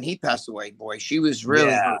when he passed away. Boy, she was really.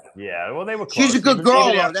 Yeah. Well, they were close. She's a good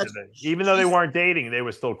girl. Even though they weren't dating, they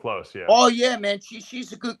were still close. Yeah. Oh yeah, man.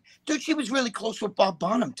 She's a good dude. She was really close with Bob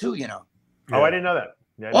Bonham too. You know. Yeah. Oh, I didn't know that.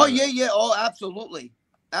 Yeah. Oh, absolutely.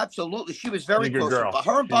 She was very close.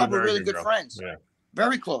 Her and Bob were really good friends. Yeah.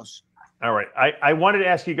 Very close. All right. I wanted to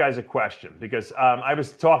ask you guys a question because I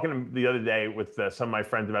was talking the other day with some of my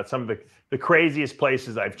friends about some of the craziest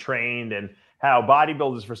places I've trained and how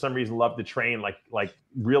bodybuilders for some reason love to train like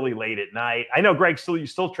really late at night. I know Greg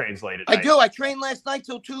still trains late at night. I do. I trained last night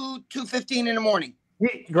till 2:15 in the morning.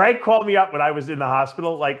 Greg called me up when I was in the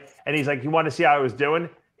hospital, and he's like, "You want to see how I was doing?"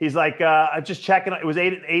 He's like, I'm just checking. It was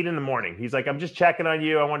 8 in the morning. He's like, I'm just checking on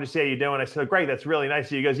you. I wanted to see how you're doing. I said, oh, great. That's really nice.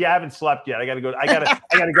 He goes, yeah, I haven't slept yet. I got to go. I got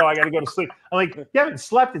to go to sleep. I'm like, you haven't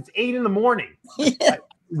slept. It's 8 in the morning. Yeah.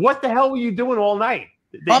 What the hell were you doing all night?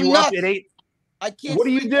 I'm up at 8? I can't. What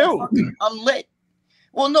do you do? I'm lit.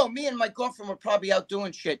 Well, no, me and my girlfriend were probably out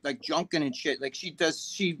doing shit, like junking and shit. Like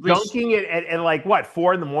Junking at like what,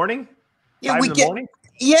 4 a.m? Yeah, 5 we in the get. morning?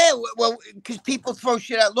 Yeah, well, because people throw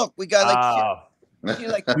shit out. Look, we got like shit. See,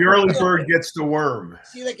 like The early bird gets the worm.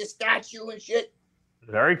 See, like a statue and shit.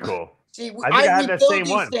 Very cool. See, I have that same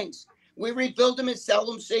these one. things. We rebuild them and sell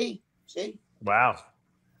them. See. Wow.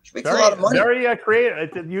 Makes a lot of money. Very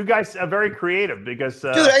creative. You guys are very creative because.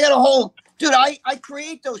 Dude, I got a whole. Dude, I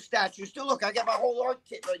create those statues. Dude, look, I got my whole art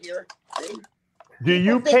kit right here. See? Do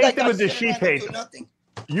you paint them or does she paint them? Nothing.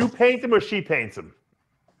 You paint them or she paints them?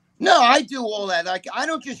 No, I do all that. Like, I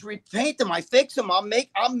don't just repaint them. I fix them. I'll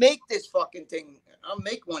make this fucking thing. I'll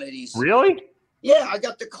make one of these. Really? Yeah, I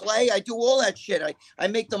got the clay. I do all that shit. I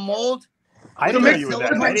make the mold. I didn't know you were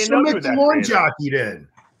that. I didn't know you were that. Lawn jockey then.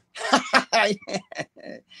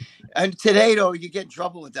 And today, though, you get in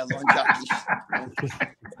trouble with that lawn jockey.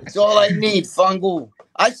 It's all I need, fungal.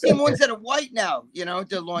 I've seen ones that are white now, you know,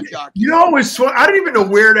 the lawn jockey. You know, I don't even know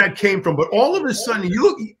where that came from, but all of a sudden, you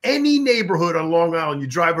look any neighborhood on Long Island, you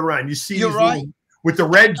drive around, you see these right. with the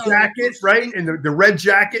red jacket, right? And the red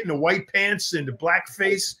jacket and the white pants and the black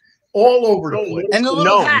face all over the place. And the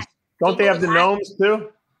little hat. Don't they have the gnomes too?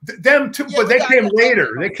 Them too, but they came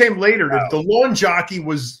later. They came later. The lawn jockey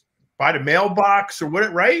was by the mailbox or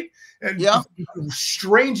what, right? And the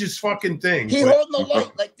strangest fucking thing. He holding the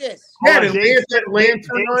light like this. Yeah, that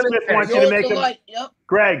lantern on Smith it. wants you to make him.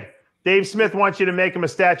 Greg, Dave Smith wants you to make him a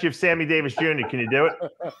statue of Sammy Davis Jr. Can you do it?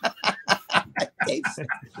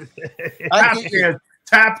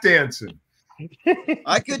 Tap dancing.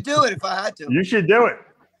 I could do it if I had to. You should do it.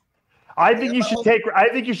 I think you should take. I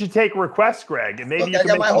think you should take requests, Greg, and maybe you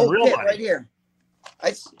can make some real money. Right here.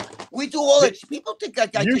 We do all that. People think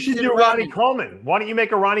you should do Ronnie Coleman. Why don't you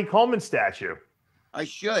make a Ronnie Coleman statue? I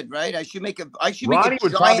should, right? I should make a. Ronnie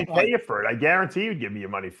would probably pay you for it. I guarantee you'd give me your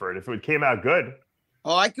money for it if it came out good.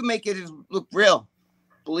 Oh, I could make it look real.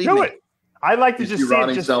 Believe me. Do it. I'd like to just see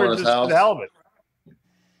it just for the hell of it.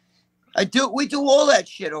 We do all that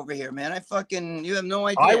shit over here, man. You have no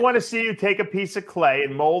idea. I want to see you take a piece of clay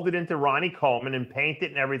and mold it into Ronnie Coleman and paint it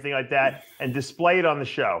and everything like that and display it on the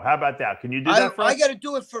show. How about that? Can you do that for us? I got to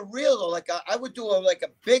do it for real though. Like I would do a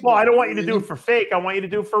big. Well, I don't want you to do it for fake. I want you to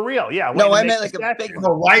do it for real. Yeah. No, I meant like a big.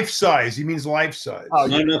 No, life size. He means life size. Oh,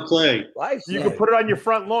 not enough clay. Life you can put it on your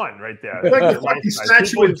front lawn right there. Like a fucking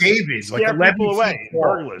statue of David. Like 11 people away.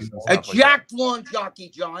 Burglars. A jacked lawn jockey,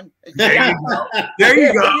 John. There you go. There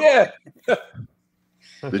you go. Yeah.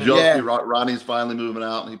 Did you all see Ronnie's finally moving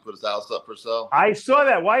out and he put his house up for sale? I saw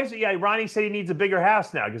that. Why is it? Yeah, Ronnie said he needs a bigger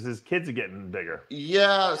house now because his kids are getting bigger.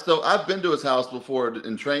 Yeah, so I've been to his house before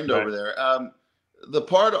and trained over there. The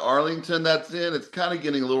part of Arlington that's in, it's kind of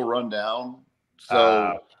getting a little run down.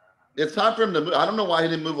 So it's time for him to move. I don't know why he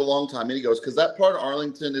didn't move a long time. And he goes, because that part of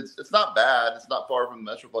Arlington, it's not bad. It's not far from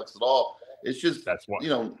the Metroplex at all. It's just,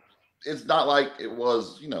 it's not like it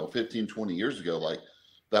was, 15, 20 years ago. Like,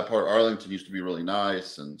 that part of Arlington used to be really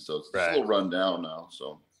nice, and so it's a little run down now.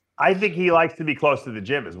 So I think he likes to be close to the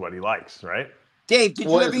gym, is what he likes, right? Dave, did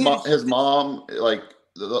you ever hear his mom, like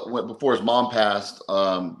before his mom passed,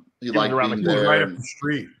 he liked being there right up the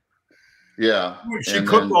street. Yeah, she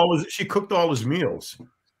cooked all his meals.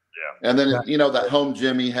 Yeah, and then that home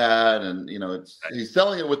gym he had, and he's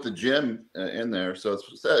selling it with the gym in there, so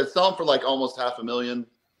it's selling for like almost $500,000.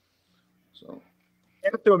 So. I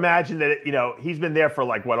have to imagine that he's been there for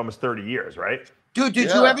like almost 30 years, right? Dude,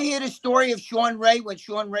 did you ever hear the story of Sean Ray when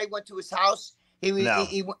Sean Ray went to his house? He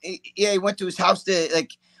went to his house to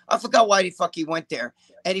I forgot why the fuck he went there,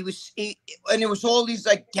 and it was all these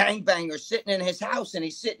like gangbangers sitting in his house, and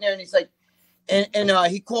he's sitting there and he's like, and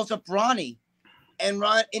he calls up Ronnie, and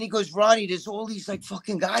he goes, Ronnie, there's all these like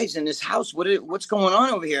fucking guys in this house. What's going on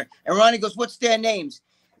over here? And Ronnie goes, what's their names?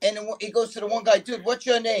 And he goes to the one guy, dude, what's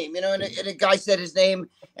your name? And the guy said his name,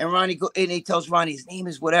 and he tells Ronnie his name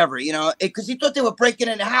is whatever, because he thought they were breaking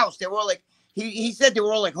in the house. They were all like, he said they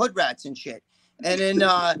were all like hood rats and shit. And then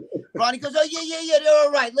Ronnie goes, oh yeah, they're all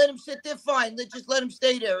right. Let him sit there, fine. Just let him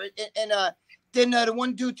stay there. And then the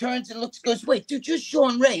one dude turns and goes, wait, dude, you're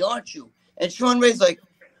Sean Ray, aren't you? And Sean Ray's like,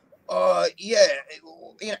 yeah.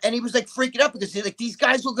 And he was like freaking out because these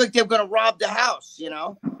guys look like they were gonna rob the house,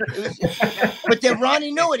 but then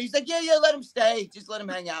Ronnie knew it. He's like, yeah, let him stay, just let him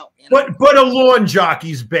hang out. But a lawn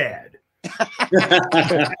jockey's bad.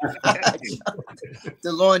 The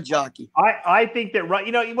lawn jockey. I think that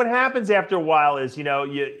what happens after a while is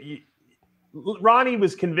Ronnie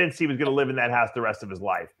was convinced he was going to live in that house the rest of his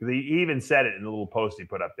life because he even said it in the little post he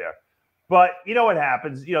put up there. But you know what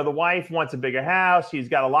happens? The wife wants a bigger house. He's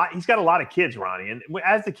got a lot of kids, Ronnie. And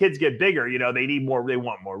as the kids get bigger, they need more. They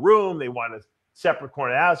want more room. They want to separate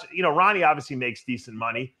corner of the house. You know, Ronnie obviously makes decent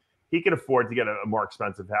money. He can afford to get a more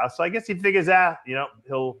expensive house. So I guess he figures that, you know,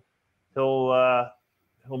 he'll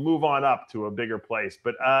move on up to a bigger place.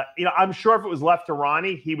 But you know, I'm sure if it was left to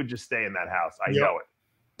Ronnie, he would just stay in that house. I know it.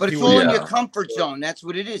 But it's all in your comfort zone. That's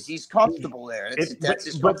what it is. He's comfortable there. That's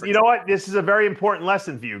his comfort But you know what? This is a very important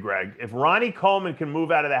lesson for you, Greg. If Ronnie Coleman can move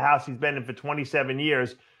out of the house he's been in for 27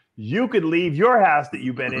 years, you could leave your house that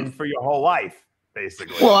you've been in for your whole life,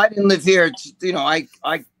 basically. Well, I didn't live here. You know, I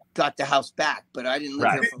got the house back, but I didn't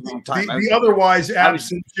live here for a long time. The otherwise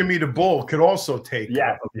absent Jimmy the Bull could also take.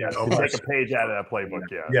 Yeah, take a page out of that playbook.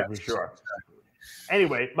 Yeah, for sure.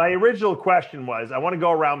 Anyway, my original question was, I want to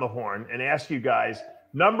go around the horn and ask you guys,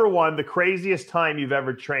 number one, the craziest time you've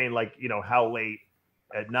ever trained, like, you know, how late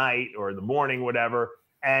at night or in the morning, whatever,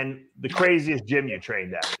 and the craziest gym you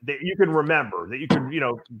trained at that you can remember, that you could, you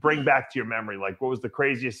know, bring back to your memory. Like, what was the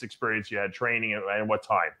craziest experience you had training and what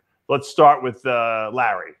time? Let's start with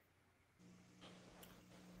Larry.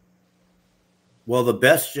 Well, the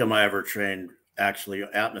best gym I ever trained, actually,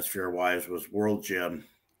 atmosphere-wise, was World Gym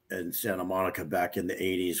in Santa Monica back in the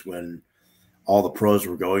 80s when all the pros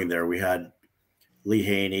were going there. We had Lee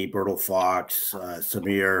Haney, Bertil Fox,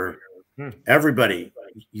 Samir, everybody.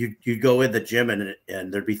 You'd go in the gym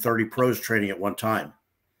and there'd be 30 pros training at one time.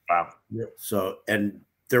 Wow. So, and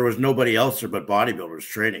there was nobody else there but bodybuilders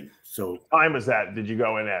training. So, what time was that? Did you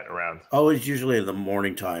go in at around? Always usually in the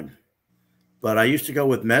morning time. But I used to go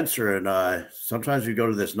with Menser, and sometimes we go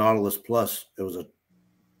to this Nautilus Plus. I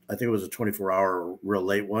think it was a 24-hour real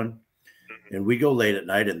late one, and we go late at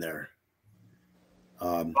night in there.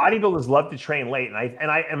 Bodybuilders love to train late,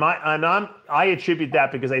 and I attribute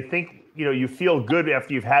that because I think, you know, you feel good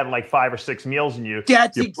after you've had like 5 or 6 meals in you.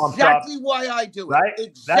 That's exactly why I do it. Right?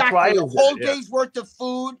 Exactly. That's why a whole day's worth of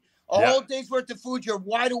food. A whole day's worth of food. You're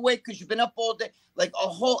wide awake because you've been up all day. Like a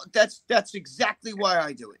whole. That's exactly why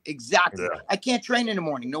I do it. Exactly. Yeah. I can't train in the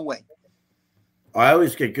morning. No way. I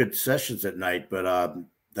always get good sessions at night, but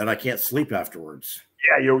then I can't sleep afterwards.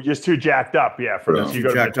 Yeah, you're just too jacked up. Yeah, from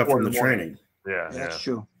the training. Yeah, that's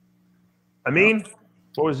true. I mean,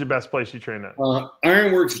 what was your best place you trained at?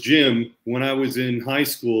 Ironworks Gym. When I was in high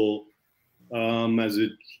school, as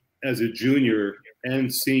a junior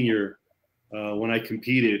and senior. When I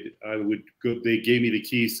competed, I would go. They gave me the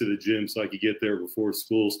keys to the gym so I could get there before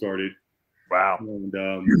school started. Wow, and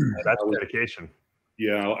that's dedication.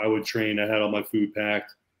 Yeah, I would train. I had all my food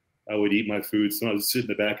packed. I would eat my food. So I would sit in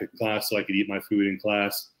the back of class so I could eat my food in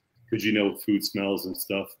class because you know food smells and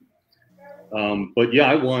stuff. But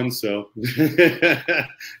yeah, I won, so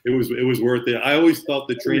it was worth it. I always thought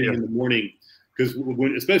the training in the morning, because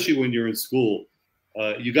especially when you're in school.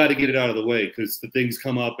 You got to get it out of the way because the things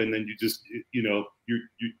come up, and then you just, you know,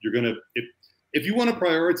 you're gonna if you want to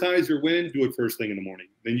prioritize your win, do it first thing in the morning.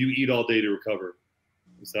 Then you eat all day to recover.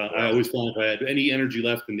 So I always found if I had any energy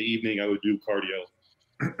left in the evening, I would do cardio.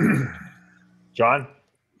 John,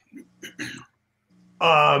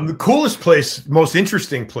 the coolest place, most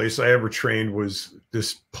interesting place I ever trained was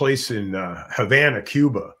this place in Havana,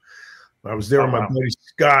 Cuba. I was there with my buddy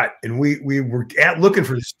Scott, and we were looking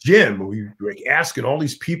for this gym. We were like asking all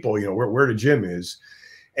these people, you know, where the gym is,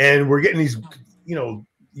 and we're getting these, you know,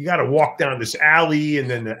 you got to walk down this alley, and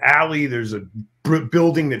then the alley there's a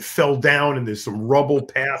building that fell down, and there's some rubble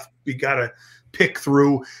path we got to pick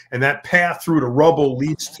through, and that path through the rubble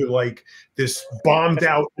leads to like this bombed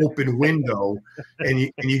out open window, and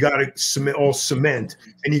you got to cement,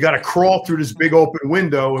 and you got to crawl through this big open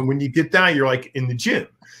window, and when you get down, you're like in the gym.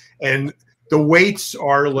 And the weights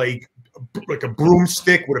are like a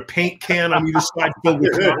broomstick with a paint can on either side filled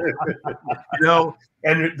with you know,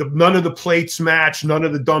 and none of the plates match, none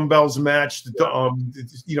of the dumbbells match.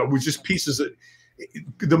 You know, it was just pieces of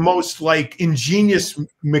the most like ingenious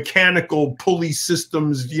mechanical pulley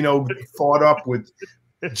systems, you know, thought up with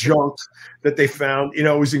junk that they found. You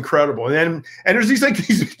know, it was incredible. And there's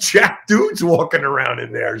these jack dudes walking around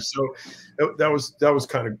in there. So that was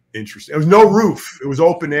kind of interesting. It was no roof. It was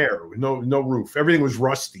open air. No roof. Everything was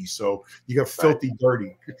rusty. So you got filthy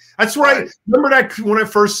dirty. That's right. Remember that when I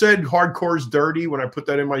first said hardcore is dirty, when I put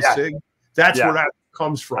that in my sig? That's where that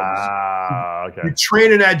comes from. Okay. You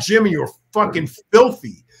train in that gym and you're fucking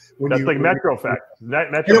filthy. That's like Metroflex.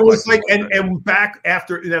 And it was like, and back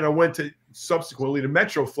after, and then I went to subsequently to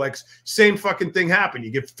Metroflex, same fucking thing happened.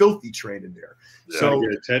 You get filthy training there. So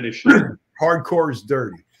tennis shoe. Hardcore is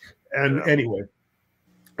dirty. And anyway,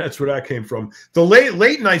 That's where that came from. The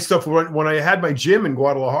late night stuff, when I had my gym in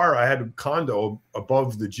Guadalajara, I had a condo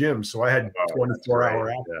above the gym, so I had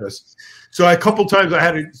 24-hour access. So a couple times I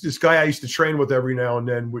had this guy I used to train with every now and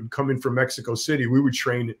then would come in from Mexico City. We would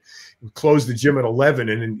train, close the gym at 11,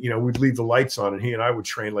 and then we'd leave the lights on, and he and I would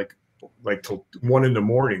train like till 1 in the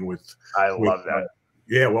morning with. I love that.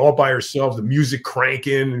 Yeah, we're all by ourselves, the music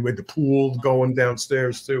cranking, and with the pool going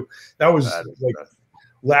downstairs too. That was like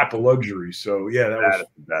lap of luxury. So yeah, that was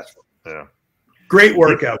the best. Yeah, great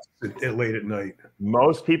workouts at late at night.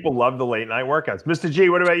 Most people love the late night workouts. Mr. G,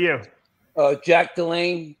 what about you? Jack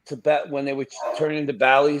Delane when they would turn into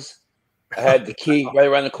Bally's. I had the key right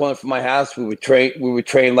around the corner from my house. We would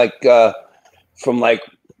train like from like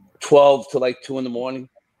 12 to like 2 in the morning.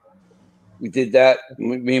 We did that.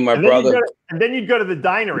 Me and my brother. And then you'd go to the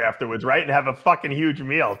diner afterwards, right? And have a fucking huge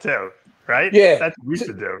meal too, right? Yeah. That's what we used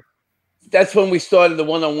to do. That's when we started the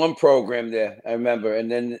one-on-one program there, I remember.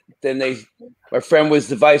 And then my friend was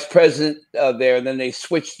the vice president there, and then they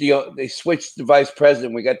switched the vice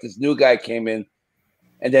president. We got this new guy came in.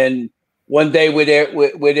 And then one day we're there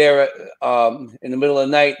in the middle of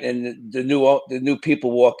the night, and the new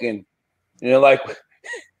people walk in. And they're like,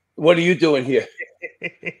 "What are you doing here?"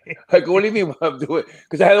 I go, "What do you mean what I'm doing?"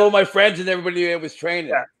 Because I had all my friends and everybody there was training.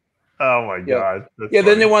 Yeah. Oh my God. Yeah.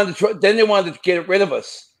 Then they wanted to get rid of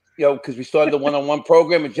us, because we started the one-on-one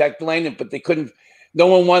program with Jack Delane, but they couldn't. No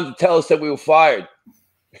one wanted to tell us that we were fired.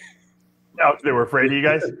 No, they were afraid of you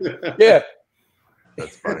guys. Yeah.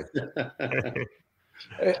 That's funny.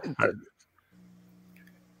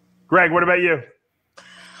 Greg, what about you?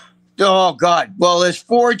 Oh God. Well, there's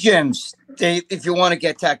 4 gyms. If you want to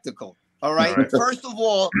get technical. All right. First of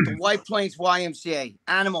all, the White Plains YMCA,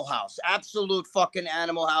 Animal House, absolute fucking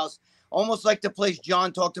Animal House. Almost like the place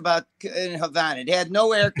John talked about in Havana. They had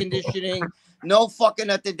no air conditioning, no fucking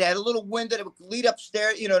nothing. They had a little window that would lead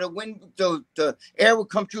upstairs. The air would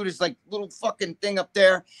come through this like little fucking thing up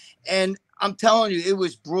there. And I'm telling you, it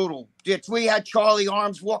was brutal. We had Charlie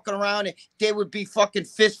Arms walking around, and there would be fucking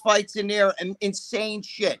fist fights in there and insane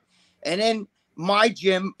shit. And then my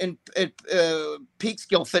gym in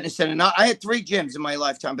Peekskill Fitness Center. Now, I had 3 gyms in my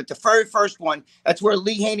lifetime, but the very first one, that's where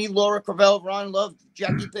Lee Haney, Laura Cravell, Ron Love,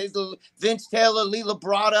 Jackie Paisley, Vince Taylor, Lee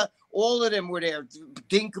Labrada, all of them were there.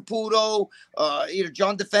 Dean Caputo,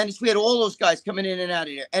 John DeFendis. We had all those guys coming in and out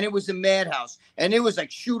of there, and it was a madhouse. And it was like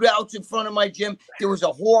shootouts in front of my gym. There was a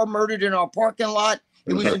whore murdered in our parking lot.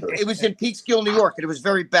 It was in Peekskill, New York, and it was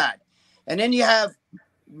very bad. And then you have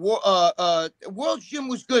World's Gym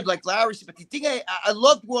was good, like Larry said, but the thing I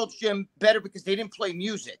loved World's Gym better because they didn't play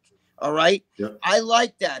music. All right. Yep. I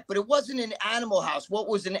liked that, but it wasn't an Animal House. What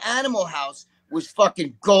was an Animal House was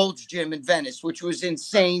fucking Gold's Gym in Venice, which was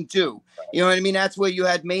insane too. You know what I mean? That's where you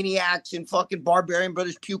had maniacs and fucking Barbarian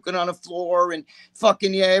Brothers puking on the floor and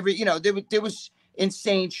fucking there was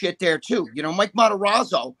insane shit there too. Mike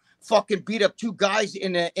Matarazzo fucking beat up 2 guys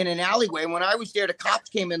in an alleyway. And when I was there, the cops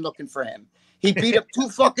came in looking for him. He beat up 2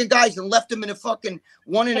 fucking guys and left them in a fucking,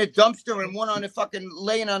 one in a dumpster and one on a fucking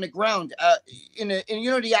laying on the ground in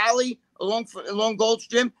the alley along Gold's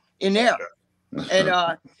Gym in there.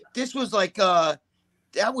 And this was like that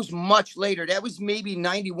was much later. That was maybe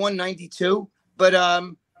 91, 92. But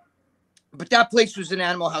that place was an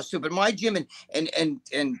Animal House too. But my gym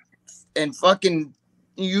and fucking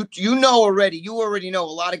you already know a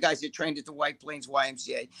lot of guys that trained at the White Plains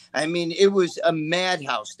YMCA. I mean, it was a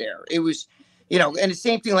madhouse there. It was. And the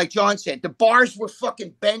same thing like John said, the bars were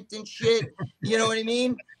fucking bent and shit. You know what I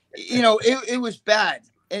mean? It was bad.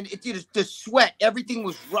 And the sweat, everything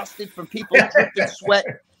was rusted from people dripping sweat.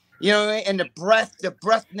 And the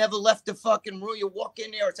breath never left the fucking room. You walk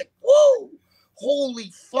in there, it's like, whoa,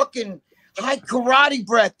 holy fucking high karate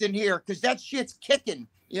breath in here, because that shit's kicking.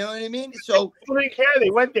 You know what I mean? So people didn't care. They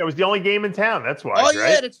went there. It was the only game in town. That's why. Oh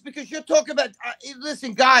yeah, that's because you're talking about.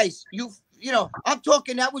 Listen, guys, I'm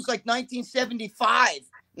talking. That was like 1975,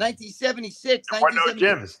 1976. There were no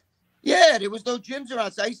gyms. Yeah, there was no gyms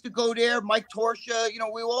around. So I used to go there. Mike Torsha,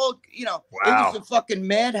 we all, wow. It was a fucking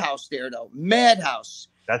madhouse there, though. Madhouse.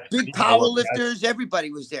 That's big power lifters. Everybody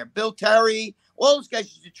was there. Bill Terry. All those guys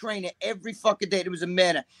used to train it every fucking day. It was a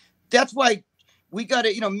madhouse. That's why we got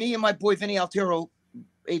to, me and my boy Vinny Altero.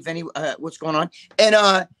 Hey, Vinny, what's going on?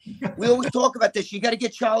 And we always talk about this. You got to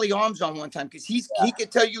get Charlie Arms on one time because he can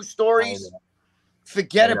tell you stories.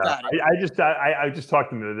 Forget about it. I just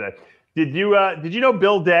talked to him the other day. Did you know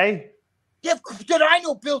Bill Day? Yeah, did I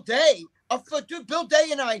know Bill Day? Dude, Bill Day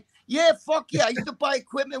and I. Yeah, fuck yeah. I used to buy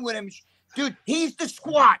equipment with him. Dude, he used to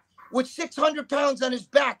squat with 600 pounds on his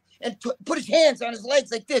back and put his hands on his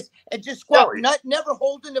legs like this and just squat. Never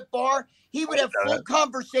holding the bar. He would have full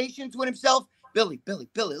conversations with himself. Billy,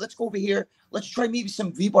 let's go over here. Let's try maybe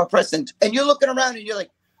some V-bar press. And you're looking around and you're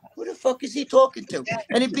like, who the fuck is he talking to?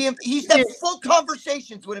 And he's have full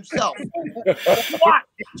conversations with himself.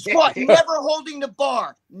 Squat, never holding the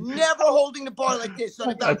bar like this.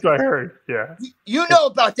 That's what I heard. Yeah, you know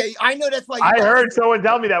about that. I know that's why. I heard someone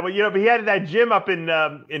tell me that. Well, but he had that gym up in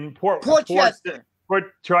Portchester.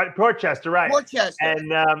 Portchester, right? Portchester.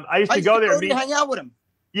 And I used to go there and hang out with him.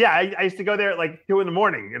 Yeah, I used to go there at like 2 a.m.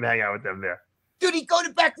 and hang out with them there. Dude, he'd go to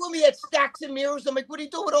the back room. He had stacks of mirrors. I'm like, what are you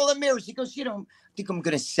doing with all the mirrors? He goes, I think I'm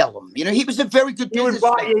going to sell them. He was a very good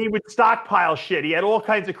businessman. He would stockpile shit. He had all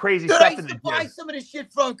kinds of crazy Dude, stuff I in the used gym. to buy some of this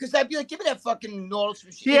shit from him because I'd be like, give me that fucking noodles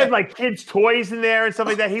machine. He had like kids' toys in there and stuff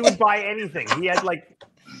like that. He would buy anything. He had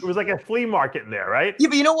it was like a flea market in there, right? Yeah,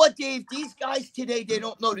 but you know what, Dave? These guys today, they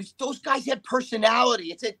don't notice. Those guys had personality.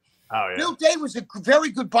 It's a Bill Day was a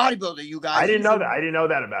very good bodybuilder, you guys. I didn't know that. I didn't know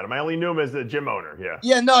that about him. I only knew him as the gym owner. Yeah.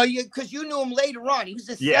 Yeah, no, because you knew him later on. He was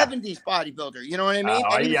a 70s bodybuilder. You know what I mean?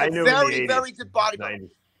 And he was I knew very, him in the 80s, very good bodybuilder.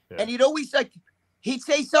 Yeah. And he'd always he'd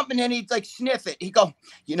say something and he'd sniff it. He'd go,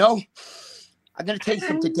 I'm gonna tell you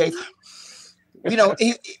something, Dave. You know what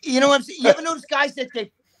I'm saying? You ever notice guys that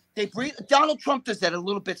they breathe? Donald Trump does that a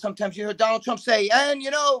little bit. Sometimes you hear Donald Trump say, and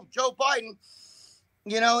Joe Biden,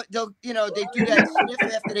 they do that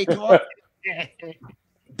sniff after they talk.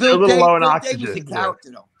 Bill Day was a character,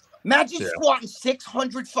 though. Imagine squatting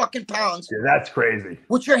 600 fucking pounds. Yeah, that's crazy.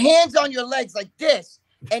 With your hands on your legs like this,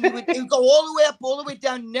 and he would go all the way up, all the way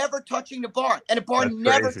down, never touching the bar, and the bar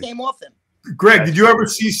never came off him. Greg, did you ever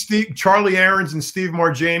see Charlie Aarons and Steve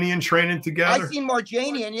Marjanian training together? I seen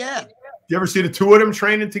Marjanian, yeah. You ever see the two of them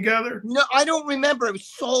training together? No, I don't remember. It was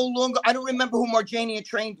so long ago. I don't remember who Marjanian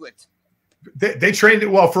trained with. They trained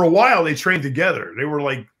for a while. They trained together. They were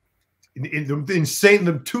like insane.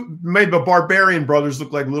 The two made the Barbarian brothers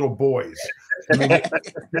look like little boys. I mean,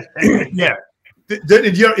 yeah.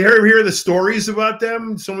 Did you ever hear the stories about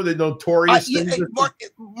them? Some of the notorious things.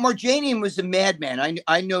 Marjanian was a madman.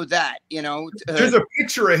 I know that. There's a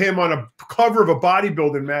picture of him on a cover of a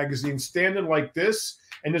bodybuilding magazine, standing like this,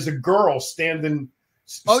 and there's a girl standing.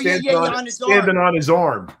 On his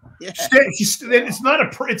arm. Yeah.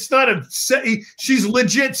 She's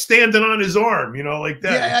legit standing on his arm, like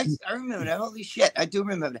that. Yeah, I remember that. Holy shit, I do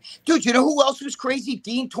remember that. Dude, you know who else was crazy?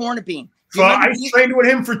 Dean Tornabene. So I trained with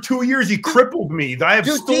him for 2 years. He crippled me. I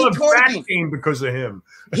still have back pain because of him.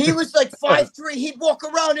 He was like 5'3". He'd walk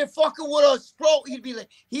around there fucking with a scroll. He'd be like,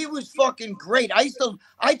 he was fucking great.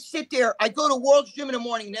 I'd sit there. I'd go to World's Gym in the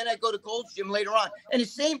morning, and then I'd go to Gold's Gym later on. And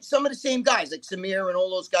some of the same guys, like Samir and all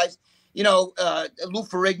those guys, Lou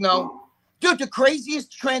Ferrigno. Dude, the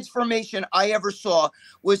craziest transformation I ever saw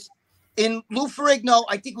was in Lou Ferrigno.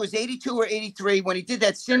 I think it was 82 or 83 when he did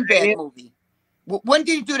that Sinbad movie. When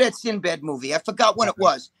did he do that Sinbad movie? I forgot when it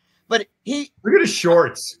was. But look at his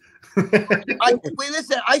shorts.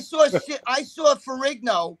 Listen, I saw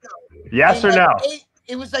Ferrigno. Yes or no?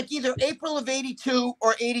 It was like either April of 82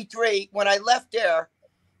 or 83 when I left there.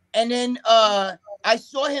 And then I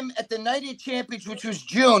saw him at the Night of Champions, which was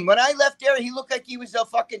June. When I left there, he looked like he was a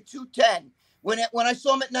fucking 210. When I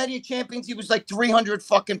saw him at Night of Champions, he was like 300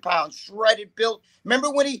 fucking pounds, shredded, built. Remember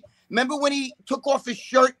when he took off his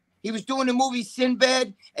shirt? He was doing the movie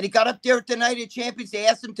Sinbad, and he got up there at the Night of Champions. They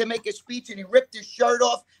asked him to make a speech, and he ripped his shirt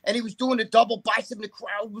off, and he was doing a double bicep, and the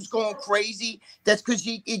crowd was going crazy. That's because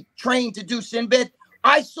he trained to do Sinbad.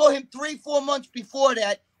 I saw him 3-4 months before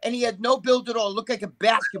that, and he had no build at all. Looked like a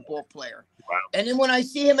basketball player. Wow. And then when I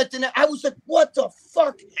see him at the night, I was like, what the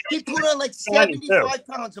fuck? He put on like 75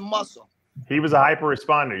 pounds of muscle. He was a hyper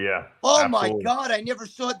responder, yeah. Oh absolutely. My God, I never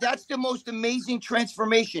saw it. That's the most amazing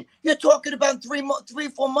transformation. You're talking about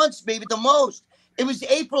 3-4 months, maybe the most. It was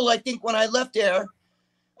April, I think, when I left there.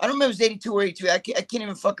 I don't remember if it was 82 or 83. I can't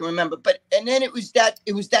even fucking remember. And then it was that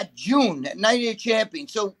June, that Night of the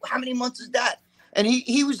Champions. So how many months is that? And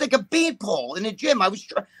he was like a beanpole in the gym. I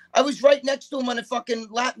was right next to him on a fucking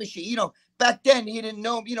lap machine. Back then he didn't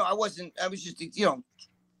know. I was just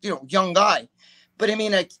young guy. But I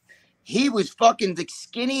mean, like, he was fucking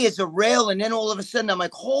skinny as a rail, and then all of a sudden I'm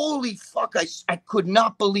like, holy fuck, I could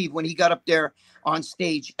not believe when he got up there on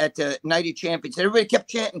stage at the Night of Champions. Everybody kept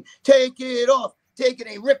chanting, take it off, take it.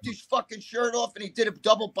 And he ripped his fucking shirt off, and he did a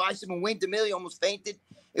double bicep, and Wayne DeMille almost fainted.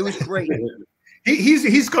 It was great.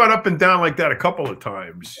 He's gone up and down like that a couple of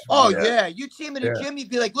times. Oh, yeah. You'd see him in the gym, you'd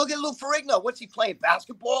be like, look at Lou Ferrigno. What's he playing,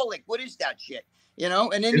 basketball? Like, what is that shit?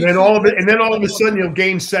 And then all of a sudden you'll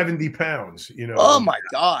gain 70 pounds. Oh my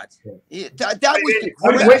God! That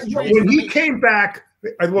was when he came back.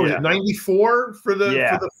 What was it, 94 for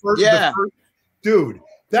the first? Dude,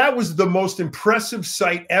 that was the most impressive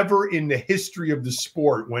sight ever in the history of the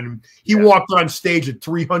sport when he walked on stage at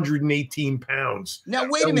 318 pounds. Now,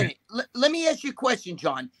 wait a minute. Let me ask you a question,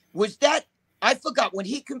 John. Was that, I forgot, when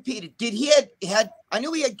he competed, did he had I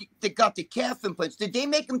knew he had got the calf implants. Did they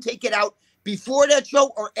make him take it out before that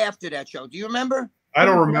show or after that show? Do you remember? I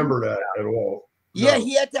don't remember that at all. Yeah, No.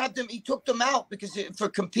 he had to have them. He took them out because for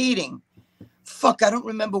competing. Fuck, I don't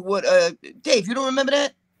remember what. Dave, you don't remember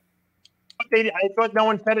that? I thought no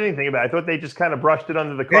one said anything about it. I thought they just kind of brushed it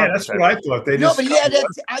under the carpet. Yeah, that's what I thought. They no, just but he had that.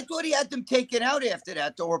 I thought he had them taken out after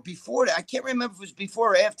that, though, or before that. I can't remember if it was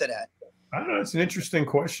before or after that. I don't know. It's an interesting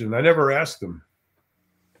question. I never asked him.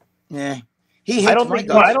 Yeah, I don't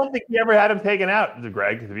think he ever had him taken out,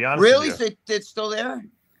 Greg. To be honest, really, with you. so it's still there.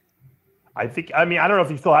 I think. I mean, I don't know if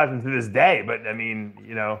he still has them to this day, but I mean,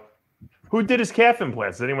 you know, who did his calf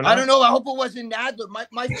implants? Does anyone know? I don't know. I hope it wasn't Nadler.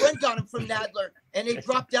 My friend got him from Nadler, and they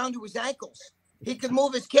dropped down to his ankles. He could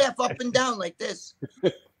move his calf up and down like this.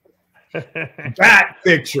 That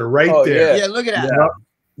picture right there. Yeah, look at that.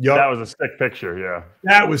 Yep. That was a sick picture. Yeah.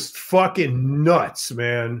 That was fucking nuts,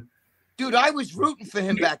 man. Dude, I was rooting for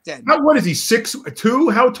him back then. What is he,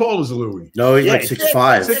 6'2"? How tall is Louis? No, he's like 6'5".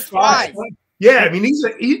 6'5". Yeah, I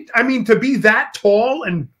mean, I mean, to be that tall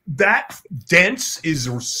and that dense is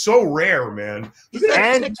so rare, man.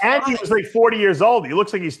 And he was like 40 years old. He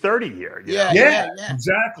looks like he's 30 here. Yeah,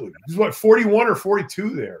 exactly. He's what, 41 or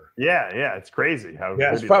 42 there. Yeah, it's crazy.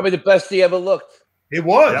 It's probably the best he ever looked. It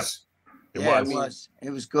was. Yep. It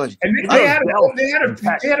was good. And they had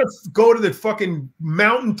to go to the fucking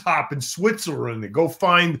mountaintop in Switzerland to go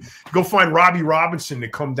find Robbie Robinson to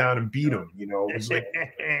come down and beat him. You know, it was like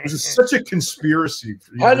it was such a conspiracy.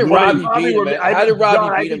 How did Robbie beat him?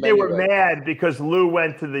 I think they were mad because Lou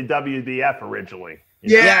went to the WBF originally.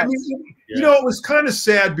 Yeah, I mean, you know, it was kind of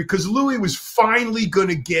sad because Louis was finally going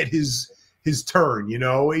to get his turn, you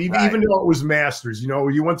know, even though it was Masters, you know,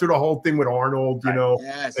 you went through the whole thing with Arnold, you know,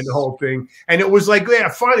 and the whole thing. And it was like, yeah,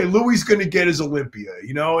 finally Louis going to get his Olympia,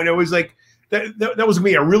 you know, and it was like, that was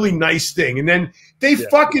me, a really nice thing. And then they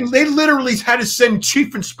literally had to send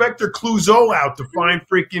Chief Inspector Clouseau out to find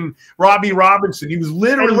freaking Robbie Robinson. He was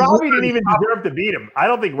literally. And Robbie didn't even deserve to beat him. I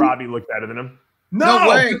don't think Robbie looked better than him. No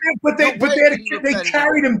way. But they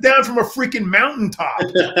carried him down from a freaking mountaintop.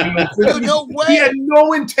 No way. He had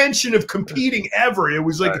no intention of competing ever. It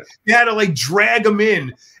was like they had to like drag him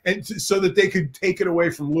in and so that they could take it away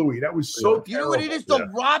from Louis. That was so. You know what it is though?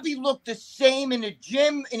 Robbie looked the same in the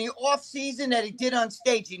gym in the off season that he did on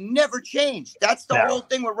stage. He never changed. That's the whole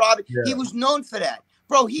thing with Robbie. Yeah. He was known for that,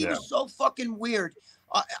 bro. He was so fucking weird.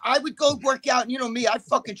 I would go work out, and you know me, I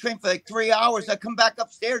fucking train for like 3 hours. I come back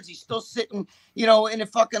upstairs, he's still sitting, you know, in the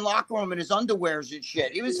fucking locker room in his underwears and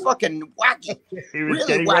shit. He was fucking wacky. He was really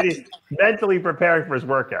getting ready, mentally preparing for his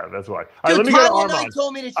workout. That's why. All right, Dude, let me go to Armand.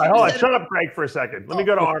 Told me to hold on, shut up, Greg, for a second. Let me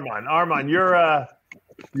go to Armand. Armand,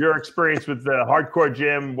 your experience with the hardcore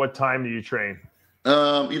gym. What time do you train?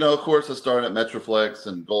 You know, of course, I started at Metroflex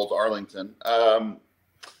and Gold Arlington.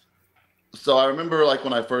 So I remember, like,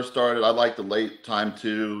 when I first started, I liked the late time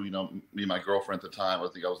too. You know, me and my girlfriend at the time, I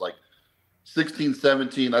think I was like 16,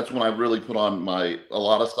 17. That's when I really put on a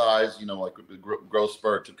lot of size, you know, like a growth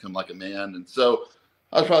spurt to become like a man. And so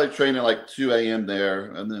I was probably training at like 2 a.m.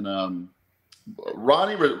 there. And then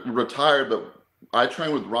Ronnie retired, but I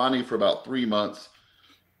trained with Ronnie for about 3 months,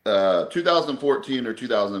 2014 or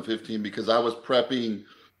 2015, because I was prepping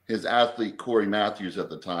his athlete Corey Matthews at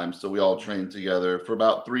the time. So we all trained together for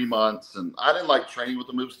about 3 months, and I didn't like training with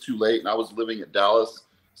him. It was too late, and I was living at Dallas,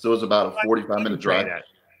 so it was about a 45-minute drive.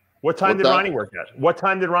 What time did Ronnie work at? What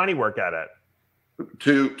time did Ronnie work at?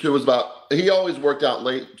 Two was about. He always worked out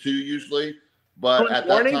late 2 usually, but at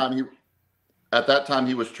that time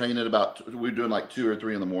he was training about. We were doing like 2 or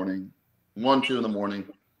 3 in the morning, 1, 2 in the morning.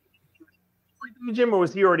 In the gym, or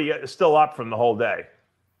was he already still up from the whole day?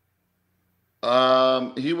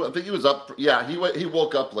 I think he was up. Yeah, he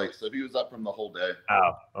woke up late, so he was up from the whole day.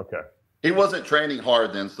 Oh, okay. He wasn't training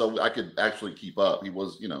hard then, so I could actually keep up. He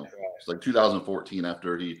was, you know, it's like 2014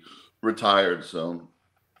 after he retired. So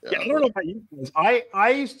yeah, I don't know about you guys. I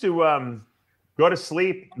used to go to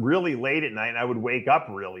sleep really late at night, and I would wake up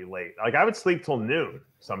really late. Like I would sleep till noon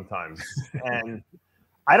sometimes, and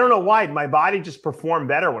I don't know why. My body just performed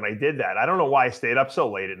better when I did that. I don't know why I stayed up so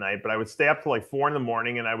late at night, but I would stay up till like 4 in the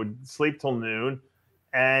morning and I would sleep till noon.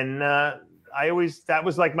 And that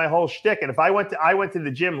was like my whole shtick. And if I went to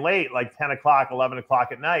the gym late, like 10 o'clock, 11 o'clock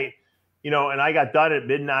at night, you know, and I got done at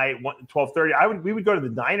midnight, 12:30, we would go to the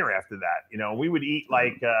diner after that. You know, we would eat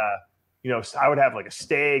like, you know, I would have like a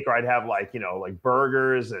steak, or I'd have like, you know, like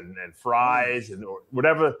burgers and fries and or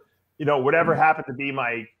whatever. you know, whatever happened to be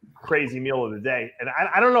my crazy meal of the day. And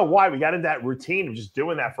I don't know why we got into that routine of just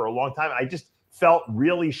doing that for a long time. I just felt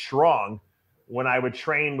really strong when I would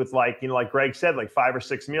train with, like, you know, like Greg said, like 5 or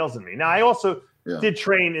 6 meals in me. Now, I also did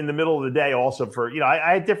train in the middle of the day also for, you know,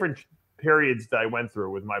 I had different periods that I went through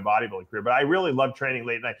with my bodybuilding career, but I really loved training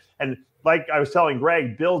late night. And like I was telling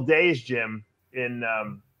Greg, Bill Day's gym in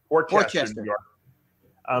Portchester, New York.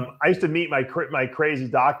 I used to meet my crazy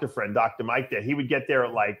doctor friend, Dr. Mike there. He would get there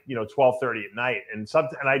at like, you know, 12:30 at night. And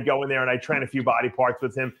I'd go in there and I'd train a few body parts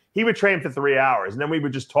with him. He would train for 3 hours. And then we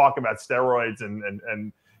would just talk about steroids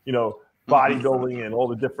and you know, bodybuilding and all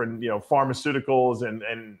the different, you know, pharmaceuticals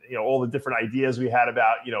and, you know, all the different ideas we had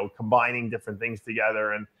about, you know, combining different things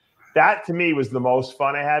together. And that to me was the most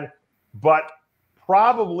fun I had. But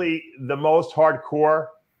probably the most hardcore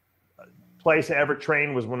place I ever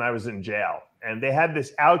trained was when I was in jail. And they had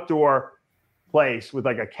this outdoor place with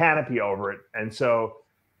like a canopy over it. And so,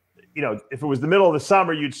 you know, if it was the middle of the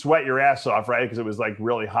summer, you'd sweat your ass off, right? Because it was like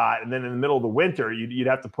really hot. And then in the middle of the winter, you'd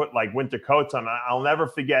have to put like winter coats on. I'll never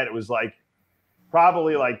forget. It was like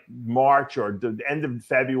probably like March or the end of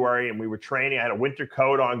February. And we were training. I had a winter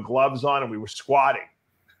coat on, gloves on, and we were squatting.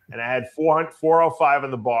 And I had 405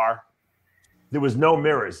 on the bar. There was no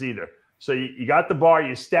mirrors either. So you got the bar,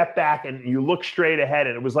 you step back and you look straight ahead.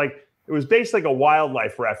 And it was basically like a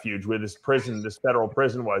wildlife refuge where this federal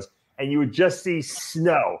prison was. And you would just see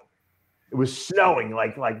snow. It was snowing,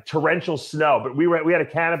 like torrential snow. But we had a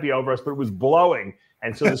canopy over us, but it was blowing.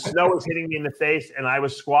 And so the snow was hitting me in the face. And I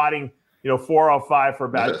was squatting, you know, 405 for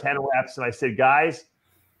about 10 reps. And I said, guys,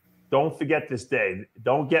 don't forget this day.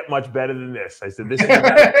 Don't get much better than this. I said, this is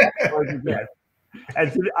what you get.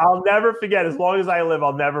 And I'll never forget, as long as I live,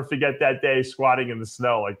 I'll never forget that day squatting in the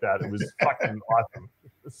snow like that. It was fucking awesome.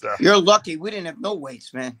 So, you're lucky. We didn't have no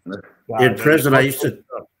weights, man. In prison,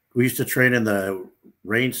 we used to train in the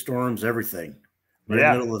rainstorms, everything. Right in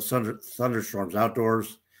the middle of the thunderstorms,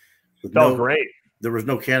 outdoors. Great. There was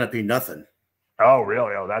no canopy, nothing. Oh,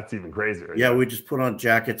 really? Oh, that's even crazier. Yeah, we just put on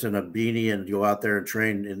jackets and a beanie and go out there and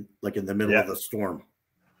train in the middle of the storm.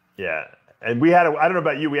 Yeah. And we had I don't know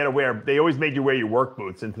about you, we had to wear, they always made you wear your work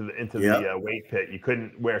boots into the weight pit. You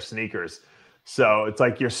couldn't wear sneakers. So it's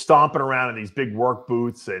like you're stomping around in these big work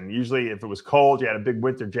boots. And usually if it was cold, you had a big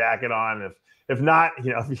winter jacket on. If not,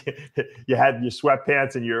 you know, you had your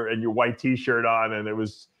sweatpants and your white t-shirt on. And it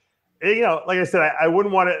was, you know, like I said, I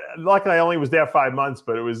wouldn't want to, luckily I only was there 5 months,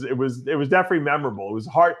 but it was definitely memorable. It was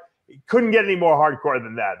hard. Couldn't get any more hardcore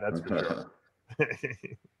than that. That's for sure.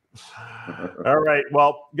 All right.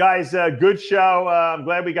 Well, guys, good show. I'm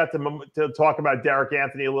glad we got to talk about Derek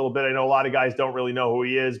Anthony a little bit. I know a lot of guys don't really know who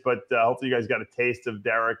he is, but hopefully you guys got a taste of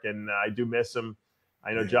Derek, and I do miss him.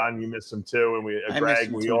 I know, John, you miss him too. And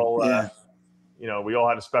Greg, we all, you know, we all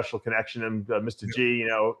had a special connection. And Mr. G, you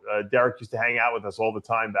know, Derek used to hang out with us all the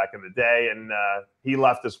time back in the day, and he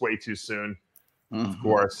left us way too soon, of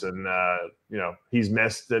course. And, you know, he's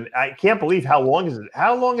missed. And I can't believe how long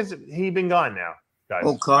has he been gone now? Guys.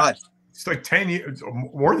 Oh God, it's like 10 years,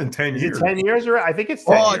 more than 10 years. 10 years, or I think it's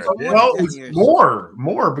 10 years. Well, it was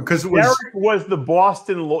more because it was. Derek was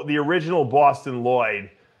the original Boston Lloyd,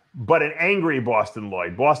 but an angry Boston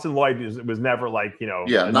Lloyd. Boston Lloyd was never like, you know,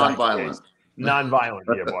 nonviolent. Nonviolent,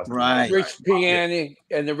 Boston. Right. Rich Piani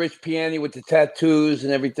and the Rich Piani with the tattoos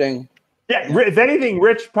and everything. Yeah, if anything,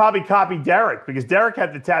 Rich probably copied Derek because Derek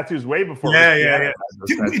had the tattoos way before. Yeah.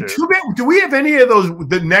 Do we have any of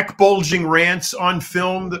the neck bulging rants on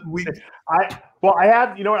film that we? I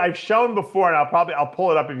have. You know what? I've shown before, and I'll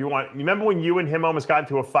pull it up if you want. You remember when you and him almost got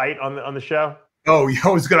into a fight on the show? Oh, I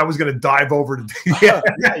was gonna dive over to.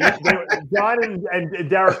 John and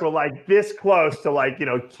Derek were like this close to, like, you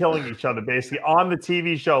know, killing each other basically on the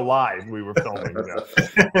TV show live. We were filming, you know?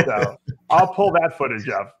 So I'll pull that footage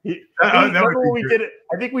up. Remember when we did it?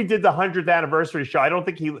 I think we did the 100th anniversary show.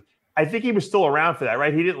 I think he was still around for that,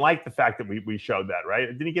 right? He didn't like the fact that we showed that, right?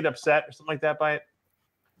 Didn't he get upset or something like that by it?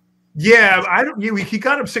 Yeah, he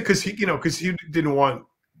got upset because he didn't want,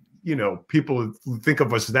 you know, people to think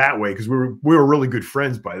of us that way because we were really good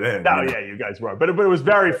friends by then. Oh, yeah, you guys were. But it was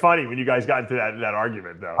very funny when you guys got into that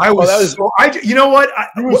argument, though. You know what?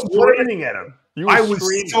 You were screaming at him. I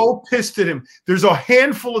was so pissed at him. There's a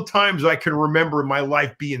handful of times I can remember in my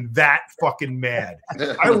life being that fucking mad.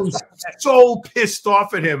 I was so pissed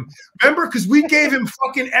off at him. Remember? Because we gave him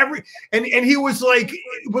fucking and he was like,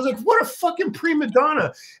 what a fucking prima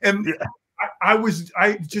donna. And I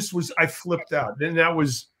flipped out. And that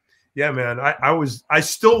was, yeah, man. I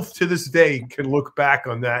still to this day can look back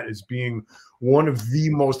on that as being one of the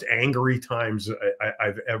most angry times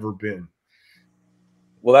I've ever been.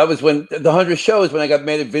 Well, that was when the 100 shows when I got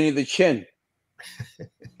made at Vinny the Chin.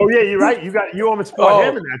 Oh yeah, you're right. You almost fought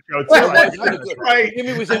him in that show too. That's right.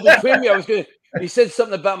 Jimmy was in between me. He said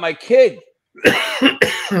something about my kid.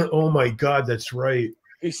 Oh my God, that's right.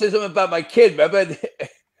 He said something about my kid. Remember?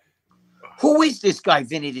 Who is this guy,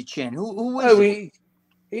 Vinny the Chin? Who is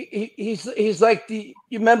he? He's like the.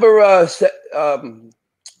 You remember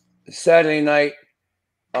Saturday night?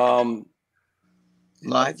 Live?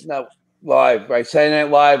 No, live, right? Saturday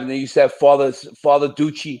Night Live, and they used to have Father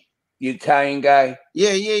Ducci, the Italian guy.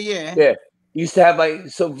 Yeah. Yeah. He used to have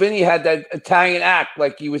so Vinny had that Italian act,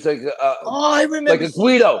 like he was like I remember, like a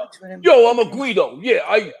Guido. Yo, I'm a Guido. Yeah,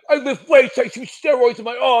 I lift weights, I shoot steroids in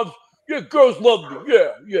my arms. Yeah, girls love me.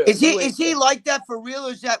 Yeah. Is he like that for real,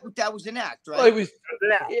 or is that was an act, right? Well,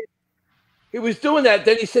 he was doing that.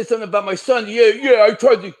 Then he said something about my son. Yeah, I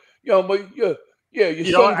tried to, your son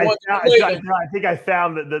wants to play. I think I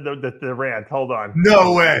found the rant. Hold on.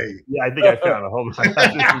 No way. Yeah, I think I found it. Hold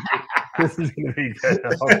on. This is gonna be good.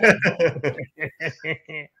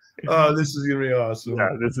 Oh, this is gonna be awesome. Yeah,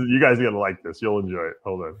 you guys are gonna like this. You'll enjoy it.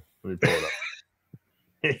 Hold on. Let me pull it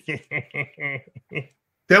up.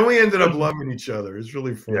 Then we ended up loving each other. It's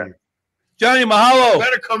really funny. Yeah. Johnny Mahalo. You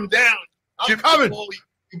better come down. I'm coming.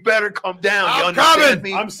 You better come down. I'm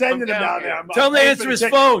coming. I'm sending him down there. Tell him to answer his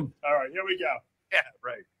phone. All right, here we go. Yeah,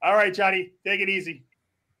 right. All right, Johnny, take it easy.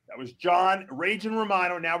 That was John Raging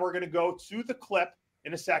Romano. Now we're going to go to the clip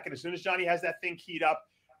in a second. As soon as Johnny has that thing keyed up,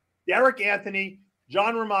 Derek Anthony,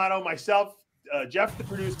 John Romano, myself, Jeff, the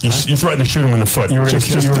producer. You threatened to shoot him in the foot. You were going to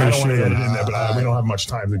shoot him in there, but we don't have much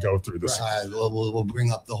time to go through this. We'll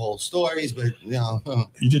bring up the whole stories, but you know,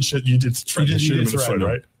 you did threaten to shoot him in the foot,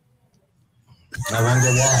 right? I wonder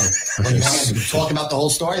why. Well, you want to talk about the whole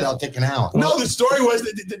story? That'll take an hour. No, the story was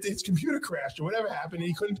that his computer crashed or whatever happened, and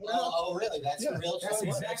he couldn't play. Oh, really? That's the real that's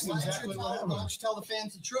story. exactly Why don't you tell the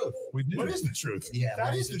fans the truth? What is the truth? Yeah,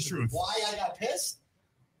 that is the truth. Why I got pissed?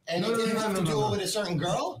 And it didn't have to do it with a certain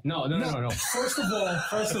girl? No. First of all,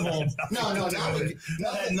 no.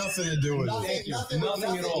 That had nothing to do with it.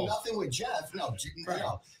 Nothing at all. Nothing with Jeff. No,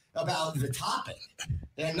 about the topic.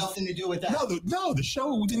 It had nothing to do with that. No, the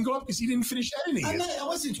show didn't go up because he didn't finish editing it. I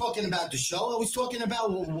wasn't talking about the show. I was talking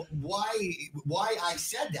about why I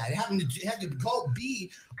said that. It had to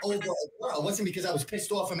be over a girl. It wasn't because I was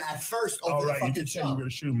pissed off him at first over the fucking you did say you were going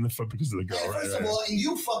to shoot him in the foot because of the girl, right? First of all, and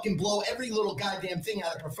you fucking blow every little goddamn thing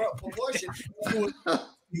out of proportion. You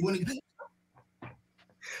wouldn't.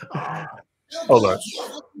 Hold on.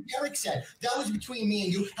 Derek said that was between me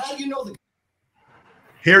and you. How do you know the?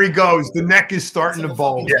 Here he goes. The neck is starting to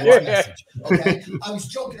bulge. Yeah. Okay, I was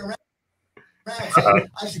joking around.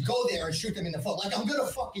 I should go there and shoot them in the foot. Like I'm gonna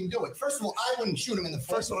fucking do it. First of all, I wouldn't shoot him in the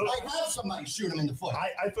foot. First of all, I'd have somebody shoot him in the foot.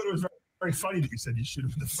 I thought it was very funny that you said you shoot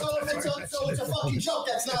him in the foot. So it's a fucking joke.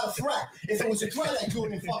 That's not a threat. If it was a threat, I'd do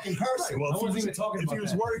it in fucking person. Right, well, I wasn't even talking about that. If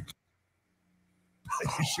he was worried,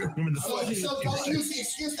 you shoot him in the foot. So don't use the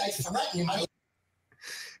excuse I threaten him.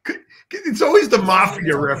 It's always the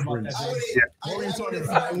mafia reference.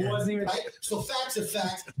 So facts are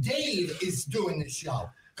facts. Dave is doing this show.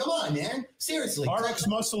 Come on, man. Seriously. RX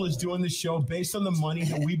Muscle is doing this show based on the money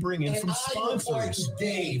that we bring in from sponsors.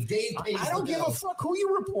 Dave pays I don't give a fuck who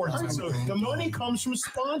you report to. So the money comes from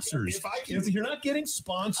sponsors. If you're not getting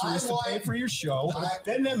sponsors to pay for your show,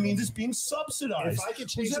 then that means it's being subsidized. If I could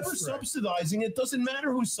change whoever's subsidizing it, doesn't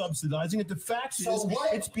matter who's subsidizing it. The fact is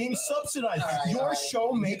it's being subsidized. Your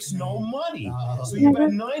show makes no money. So you've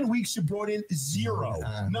had 9 weeks, you brought in zero.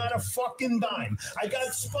 Not a fucking dime. I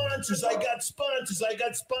got sponsors.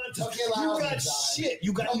 You got shit.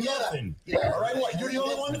 You got nothing. All right, what? You're the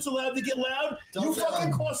only one that's allowed to get loud? You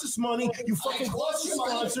fucking cost us money. You fucking cost your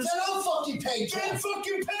sponsors. Then I'll fucking pay Jeff. Then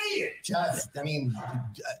fucking pay it. Jeff, I mean,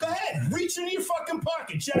 go ahead. Reach into your fucking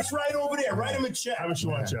pocket. Jeff's right over there. Write him a check. How much you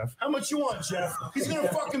want, Jeff? How much you want, Jeff? He's going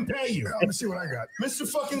to fucking pay you. Let me see what I got. Mr.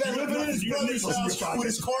 fucking guy living in his brother's house with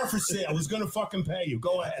his car for sale is going to fucking pay you.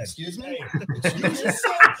 Go ahead. Excuse me? Excuse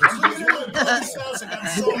yourself. I'm living in my brother's house. I got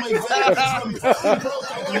so many bags. I'm broke.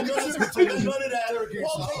 I got none of that.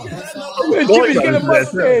 Jimmy's gonna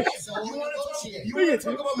bust it. You want to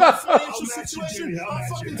talk about my financial situation? I'll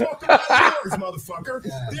fucking talk about yours, motherfucker.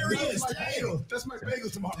 There he is. That's my bagel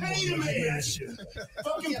tomorrow. Pay him, man.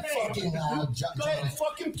 Fucking pay him. Go ahead,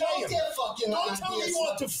 fucking pay him. Don't tell me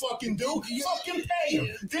what to fucking do. Fucking pay him.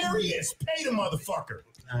 There he is. Pay the motherfucker.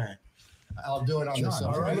 All right. I'll do it on this.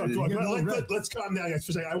 All right. Let's calm down, guys.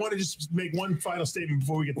 For a second. I want to just make one final statement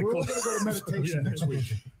before we get the close. We're going to go to meditation next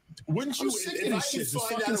week. Wouldn't you, if I could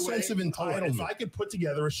find out a sense of entitlement, if I could put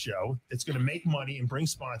together a show that's going to make money and bring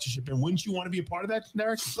sponsorship, and wouldn't you want to be a part of that,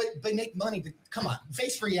 Derek? But make money. But come on,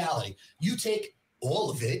 face reality. You take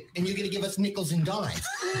all of it, and you're gonna give us nickels and dimes.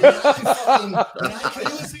 When I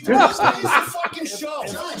fucking show.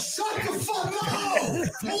 John, shut the fuck up.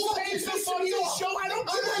 It's the fucking show. I'm not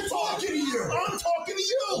talking to you. I'm talking to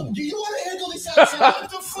you. Do you want to handle this outside? What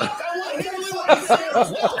the fuck? I want to handle it outside. What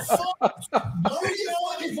the fuck? Lower your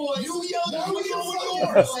fucking voice. You yelled out with your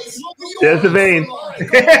voice. There's the vein.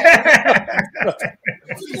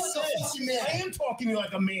 I am talking to you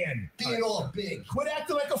like a man. Being all big. Quit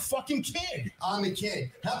acting like a fucking kid. I'm a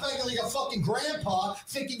kid. How about acting like a fucking grandpa,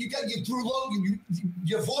 thinking you threw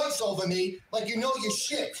your voice over me like you know your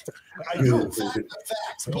shit. I do.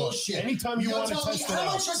 Facts. Bullshit. Anytime you want to test it how out.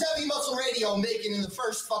 much was Heavy Muscle Radio making in the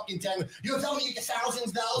first fucking 10? You're telling me you get thousands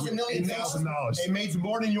of dollars and millions of dollars? It made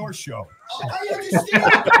more than your show. I understand.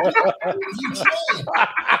 You trillion.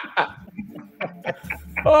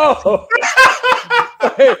 Oh.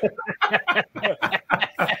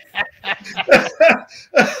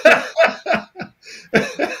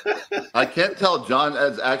 I can't tell John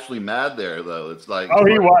is actually mad there, though. It's like, oh,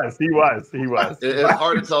 he was. It's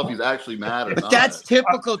hard to tell if he's actually mad or But not. that's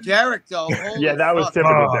typical Derek, though. Yeah, that was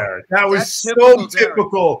typical Derek. That was That's so typical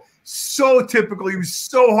typical. So typical. He was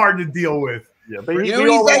so hard to deal with. Yeah, but You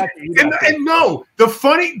know, he's like, And no, the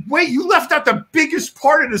funny wait, you left out the biggest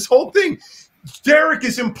part of this whole thing. Derek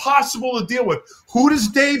is impossible to deal with. Who does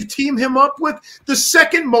Dave team him up with? The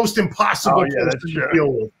second most impossible person to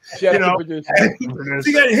deal with. Jeff, you know, the so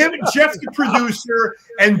you got him, Jeff, the producer,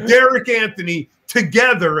 and Derek Anthony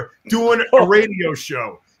together doing a radio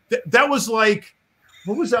show. That was like,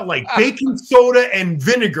 what was that like? Baking soda and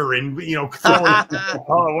vinegar, and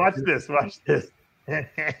oh, watch this.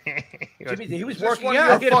 Jimmy, he was Just working one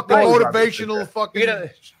out. of your fucking motivational fucking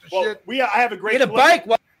shit. I have a great Get a bike.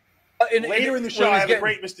 Later in the show, I have a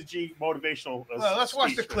great Mr. G motivational. Well, let's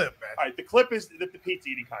watch the speech. clip, man. All right, the clip is the pizza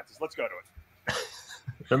eating contest. Let's go to it.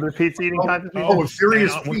 Remember the pizza eating contest?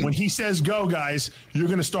 Furious Pete. When he says go, guys, you're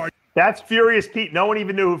going to start. That's Furious Pete. No one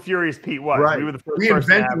even knew who Furious Pete was. Right. We were the first We person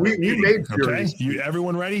to invented. have it. We made Furious. Okay,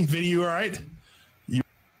 everyone ready? Video, all right?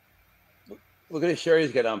 Look at his shirt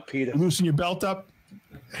he's got on, Peter. Loosen your belt up.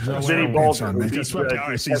 Vinny Bolton, who Guess beat, what? All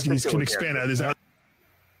right, so he's can expand out. Is that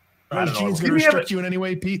those jeans going to restrict you in any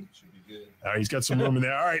way, Pete? All right, he's got some room in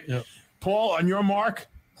there. All right, Paul, on your mark.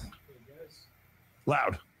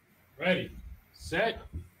 Loud. Ready, set,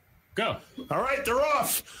 go. All right, they're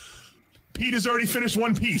off. Pete has already finished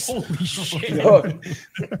one piece. Holy shit.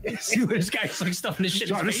 See where this guy's like stuffing his shit.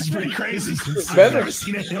 John, this is pretty crazy. I've Remember- never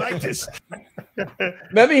seen anything like this.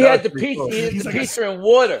 Remember, he had the pizza, pizza in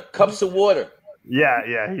water, cups of water.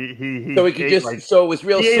 Yeah. He So he could ate just, like, so it was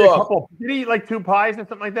real he ate soft. did he eat like 2 pies and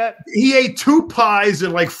something like that? He ate 2 pies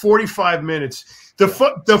in like 45 minutes. The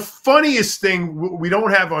funniest thing we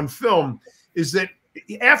don't have on film is that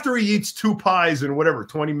after he eats 2 pies in whatever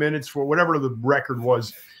 20 minutes for whatever the record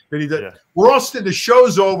was that he did, we're all the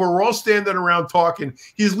show's over. We're all standing around talking.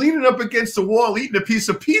 He's leaning up against the wall eating a piece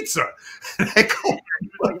of pizza. And I go,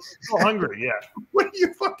 so hungry. Yeah. What are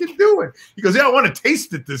you fucking doing? He goes, yeah, I want to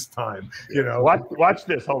taste it this time. You know. Watch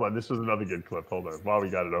this. Hold on. This was another good clip. Hold on. While we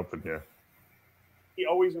got it open here. He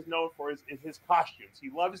always was known for his costumes. He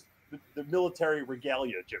loves the military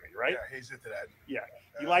regalia, Jimmy, right? Yeah, he's into that. Yeah.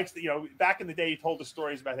 He likes the, back in the day, he told the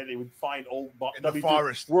stories about how they would find old in the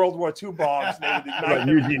forest. World War II bombs. And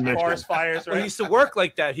they would ignite them in forest fires, right? Well, he used to work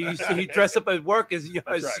like that. He dressed up at work as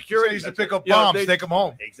security. He used to pick up bombs, take them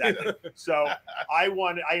home. Exactly. So I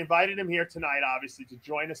invited him here tonight, obviously, to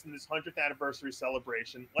join us in this 100th anniversary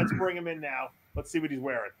celebration. Let's bring him in now. Let's see what he's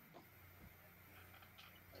wearing.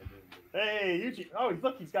 Hey, Eugene. Oh,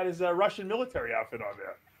 look, he's got his Russian military outfit on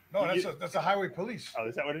there. No, that's a highway police. Oh,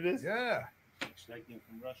 is that what it is? Yeah. From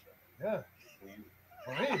Russia. Yeah.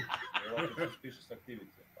 For me. Suspicious activity.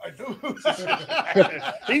 I do.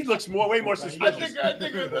 He looks way more suspicious. I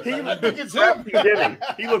think it's him.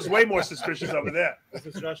 He looks way more suspicious over there. This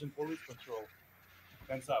is Russian police patrol.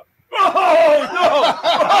 Hands up. Oh, no.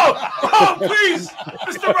 Oh, please.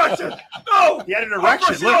 Mr. Russian. No. He had an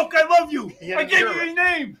erection. Look, I love you. He had I an gave you erection. your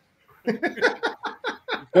name.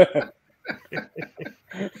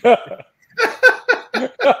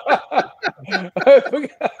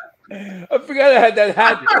 I forgot I had that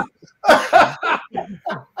hat.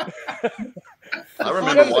 I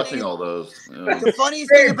remember watching all those. Yeah. The funniest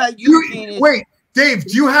thing about Eugene is wait, Dave,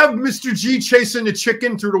 do you have Mr. G chasing the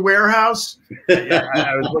chicken through the warehouse? Yeah,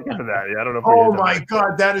 I was looking for that. Yeah, I don't know. If Oh my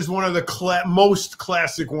God, that is one of the most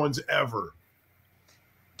classic ones ever.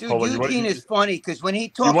 Dude, Hold on, Eugene is funny because when he You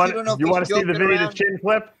talks, want, you don't know if you he's want to see the joking Vinny the around. Chin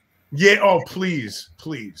clip? Yeah. Oh, please,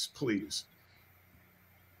 please, please.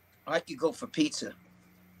 I could go for pizza.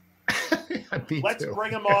 Let's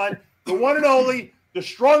bring him on. The one and only, the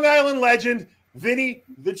Strong Island legend, Vinny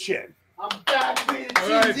the Chin. I'm back, Vinny the All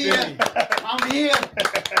right, Chin's here. Vinny. I'm here.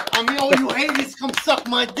 I'm here. All you haters, come suck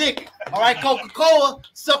my dick. All right, Coca-Cola,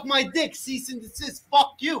 suck my dick. Cease and desist.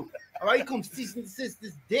 Fuck you. All right, come cease and desist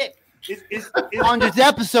this dick. 100th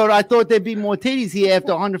episode, I thought there'd be more titties here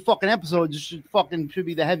after 100 fucking episodes. It should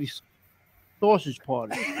be the heavy sausage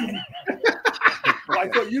party. Well, I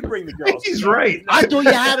thought you'd bring the girls. He's right. I thought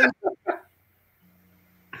you had them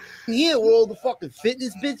here with all the fucking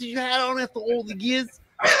fitness bitches you had on after all the years.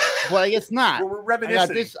 But I guess not. We're I reminiscing.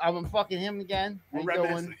 got this. I'm fucking him again. How We're you doing?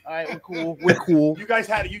 reminiscing. All right, we're cool. We're cool. You guys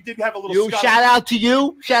you did have a little. You scuffle. shout out to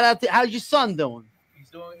you. Shout out to how's your son doing?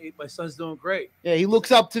 My son's doing great. Yeah, he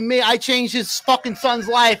looks up to me. I changed his fucking son's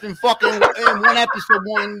life in one episode.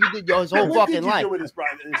 You did his whole What fucking did you life. do with his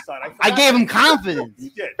brother, his son? I gave him confidence. You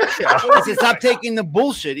did. I said, stop taking the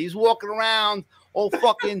bullshit. He's walking around all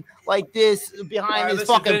fucking like this behind All right, his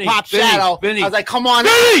listen, fucking Vinny, pop Vinny, shadow. Vinny. I was like, come on.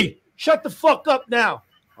 Vinny! Shut the fuck up now.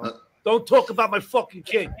 Don't talk about my fucking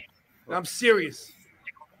kid. I'm serious.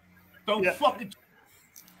 Don't fucking.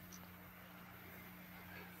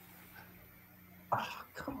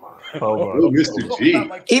 Oh, Mr.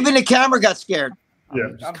 G. Even the camera got scared. Yeah.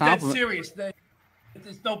 I'm dead serious.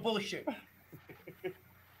 There's no bullshit.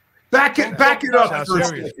 Back it up Sounds for a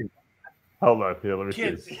serious. second. Hold on. Yeah, let me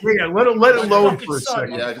Kids. see. Yeah, let it load Fucking for a son.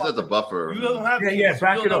 second. Yeah, because that's a buffer. You don't have Yeah, kids. yeah,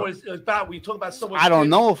 back you it don't know up. what it's about when you talk about someone's I don't kid.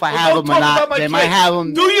 know if I Well, have don't them or talk not. about my They kid. might have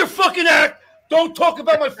them. Do your fucking act. Don't talk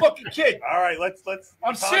about my fucking kid. All right, let's. I'm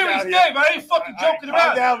calm serious, down Dave. here. I ain't fucking joking All right,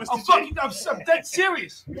 calm about. down, Mr. I'm dead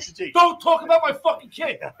serious. Mr. G. Don't talk about my fucking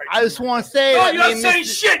kid. I just want to say. No, I you're not mean, saying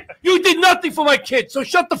Mr. shit. You did nothing for my kid, so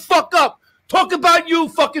shut the fuck up. Talk about you,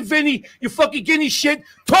 fucking Vinny, you fucking guinea shit.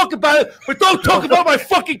 Talk about it, but don't talk about my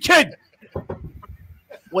fucking kid.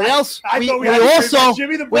 What else? I We thought we had to say about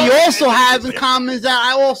Jimmy the Bug. also have in common is that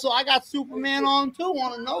I got Superman on too.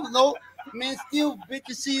 On another note, man, still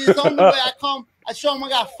bitches see this on the way I come. I show him I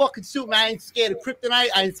got fucking Superman. I ain't scared of kryptonite.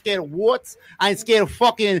 I ain't scared of warts. I ain't scared of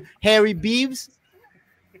fucking hairy beeves.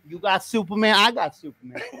 You got Superman. I got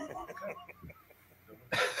Superman.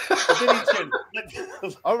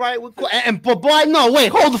 All right, we're cool. But boy, no,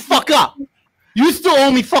 wait, hold the fuck up. You still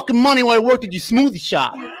owe me fucking money when I worked at your smoothie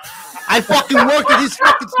shop. I fucking worked at his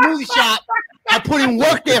fucking smoothie shop. I put in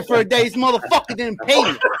work there for a day. This motherfucker didn't pay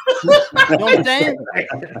me. You know what I'm saying?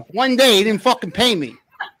 One day he didn't fucking pay me.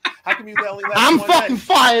 How come you only left I'm one fucking day?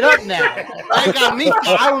 fired up now. I got me.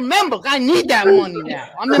 I remember. I need that money now.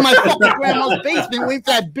 I'm in my fucking grandma's basement waiting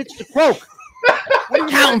for that bitch to croak.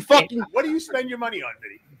 Counting fucking What do you spend your money on,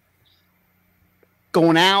 Vinny?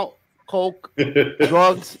 going out, coke,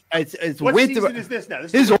 drugs. It's What winter. season is this now?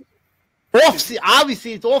 This This is is off season.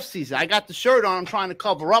 Obviously, it's off season. I got the shirt on. I'm trying to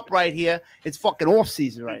cover up right here. It's fucking off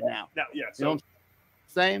season right now. now, yeah. You know So what I'm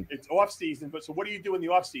saying? it's off season, but so what do you do in the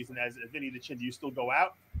off season as Vinny the Chin? Do you still go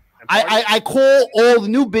out? and I party? I call all the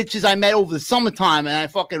new bitches I met over the summertime, and I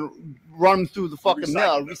fucking run them through the fucking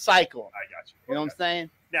mill, recycle. I got you. You know what I'm saying?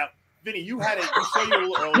 Now, Vinny, you saw you a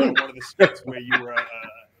little earlier in one of the skits where you were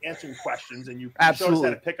answering questions, and you showed us Absolutely.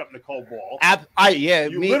 how to pick up Nicole Ball.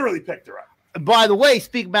 You literally picked her up. By the way,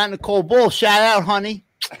 speak about Nicole Ball. Shout out, honey.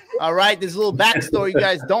 All right, there's a little backstory you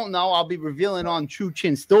guys don't know. I'll be revealing on True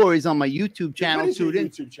Chin Stories on my YouTube channel. What is your Tune in.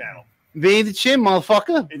 YouTube channel? Vinny the Chin,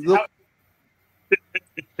 motherfucker. Look,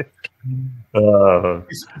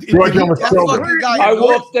 George almost killed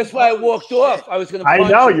him. That's why I walked off. I was going to. I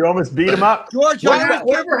know you almost beat him up. George,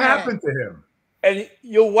 Whatever happened to him? And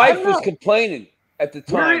your wife was complaining at the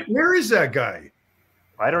time. Where is that guy?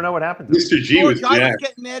 I don't know what happened to him. Mr. G was I was jacked.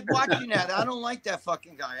 getting mad watching that. I don't like that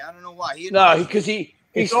fucking guy. I don't know why. No, because he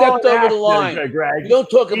It's stepped all over actor, the line. Greg. You don't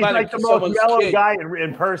talk He's about like it the to most someone's mellow kid. guy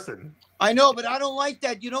in person. I know, but I don't like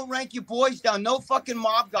that. You don't rank your boys down. No fucking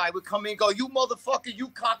mob guy would come in and go, "You motherfucker, you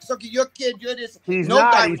cocksucker, your kid, you're this." He's no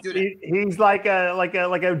not. guy would do that. He's like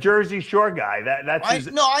a Jersey Shore guy. That's I his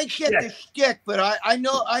get the shtick, but I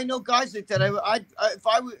know guys like that.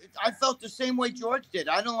 I felt the same way George did.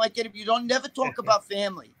 I don't like it if you don't never talk about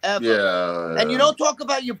family ever. Yeah. And you don't talk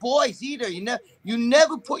about your boys either. You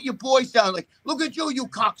never put your boys down. Like, look at you, you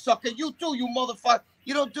cocksucker. You too, you motherfucker.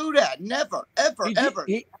 You don't do that. Never, ever, ever.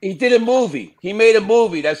 He did a movie. He made a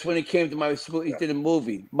movie. That's when it came to my school. He did a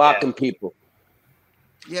movie mocking people.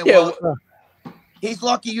 Yeah, well, he's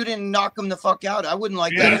lucky you didn't knock him the fuck out. I wouldn't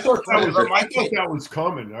like that. I thought that was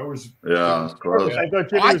coming. I was. Yeah, it's close. I thought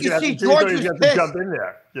Jimmy I was can gonna see have to- Jimmy George was was gonna have pissed. to jump in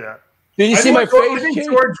there. Yeah. Did you see my face? I think Jimmy?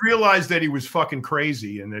 George realized that he was fucking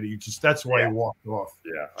crazy and that that's why he walked off.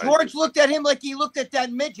 Yeah. George looked at him like he looked at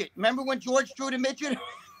that midget. Remember when George drew the midget?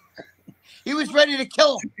 He was ready to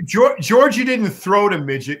kill him. Georgie didn't throw the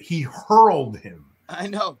midget; he hurled him. I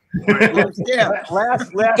know. last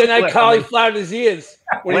Then I clip. cauliflowered his ears.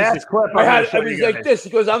 When he Last said- clip. I was like this. He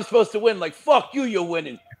goes, I'm supposed to win. Like, fuck you, you're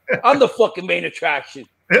winning. I'm the fucking main attraction.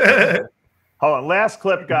 Hold on, last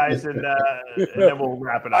clip, guys, and then we'll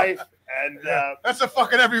wrap it up. That's a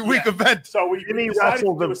fucking every week event. So we Jimmy decided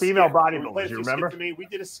wrestled to do the a female skit. We bodybuilders, played a you few remember? skits to me. We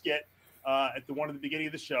did a skit at one of the beginning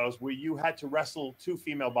of the shows where you had to wrestle 2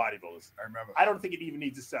 female bodybuilders. I remember. I don't think it even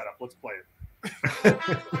needs a setup. Let's play it.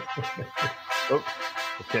 Oh,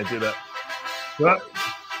 I can't do that. Well,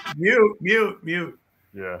 mute.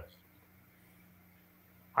 Yeah.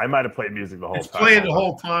 I might have played music the whole It's time. playing the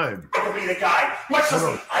whole time. I'll be the guy. What's this?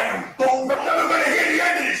 I am bold. I'm never going to hear the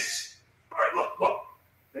end of this. All right, look.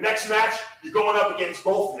 The next match, you're going up against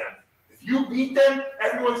both of them. If you beat them,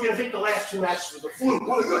 everyone's going to think the last 2 matches was a fluke.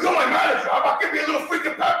 Well, you're my manager. How about give me a little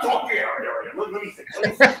freaking pep talk here? Let me think.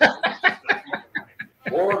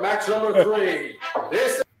 Or match number 3.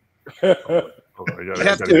 This. You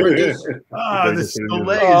have to hear this. This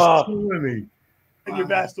delay is killing me. And your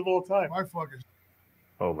best of all time. My fucking.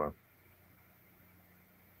 Hold on.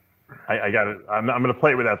 I got it. I'm going to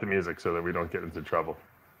play it without the music so that we don't get into trouble.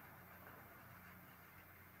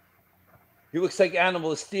 He looks like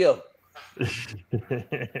Animal of Steel.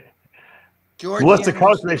 Melissa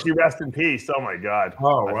Coach, may she rest in peace. Oh my God.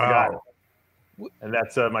 Oh, I wow. forgot. And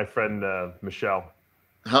that's my friend Michelle.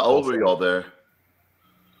 How old were you all there?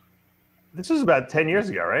 This was about 10 years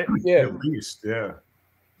ago, right? Yeah. At least, yeah.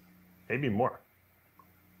 Maybe more.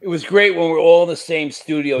 It was great when we were all in the same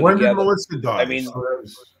studio When together. did Melissa die? I mean,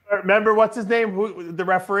 Remember what's his name? The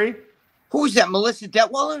referee? Who's that? Melissa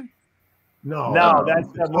Detweiler? No, that's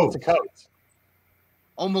Melissa Coates.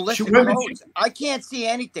 Oh, Melissa when did Coates. I can't see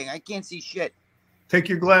anything. I can't see shit. Take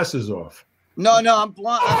your glasses off. No, I'm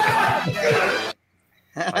blind. I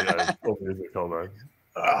got music. Hold on.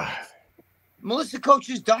 Melissa Coates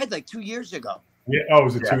just died like 2 years ago. Yeah. Oh,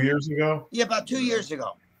 was it 2 years ago? Yeah, about 2 years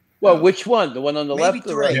ago. well, which one? The one on the Maybe left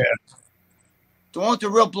or right? 3. Yeah. The one with the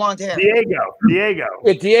real blonde hair. Diego.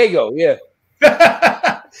 Yeah, Diego, yeah.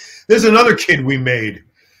 There's another kid we made.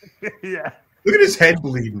 Yeah. Look at his head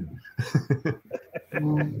bleeding.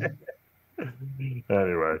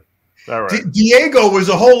 Anyway. All right. Diego was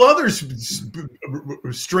a whole other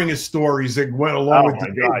string of stories that went along with my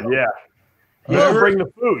Diego. God, yeah. He would bring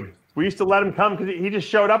the food. We used to let him come because he just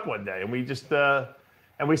showed up one day, and we just and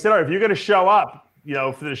we said, "All right, if you're going to show up,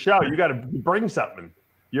 for the show, you got to bring something.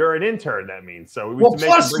 You're an intern, that means." So we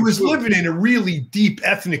plus he was living in a really deep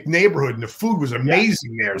ethnic neighborhood, and the food was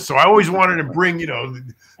amazing there. So I always wanted to bring, he the was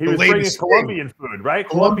bringing latest Colombian food, right?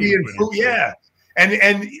 Colombian food, yeah. And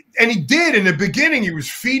he did in the beginning. He was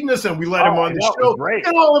feeding us, and we let him on the show.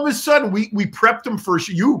 And all of a sudden, we prepped him for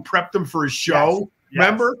you prepped him for his show. Yes.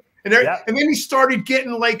 Remember? And then he started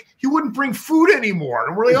getting like he wouldn't bring food anymore,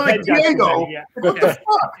 and we're like, Diego, what the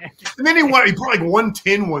fuck? And then he brought like one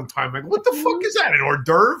tin one time. Like, what the fuck is that? An hors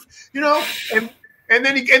d'oeuvre? And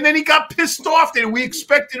then he got pissed off that we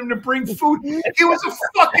expected him to bring food. He was a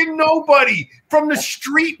fucking nobody from the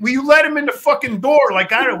street. We let him in the fucking door.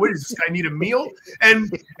 Like, I don't know, what does this guy need a meal? And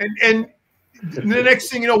the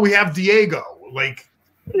next thing you know, we have Diego. Like,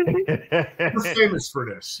 we're famous for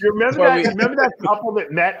this. You remember that? Remember that couple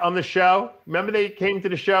that met on the show? Remember they came to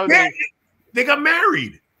the show? Yeah, they got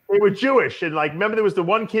married. They were Jewish, and remember there was the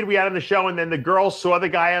one kid we had on the show, and then the girls saw the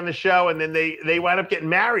guy on the show, and then they wound up getting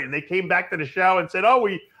married, and they came back to the show and said, "Oh,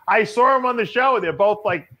 I saw him on the show." And they're both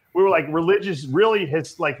we were religious, really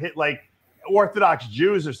hit Orthodox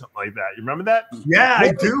Jews or something like that. You remember that? Yeah,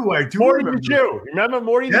 I do. Morty the Jew. Remember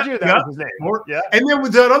Morty the Jew? That was his name. Yeah. And then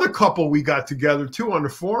with that other couple we got together too on the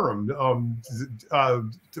forum. Dawn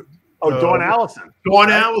Allison. Dawn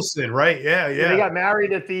Allison, right? Yeah. They got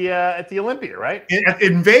married at the Olympia, right?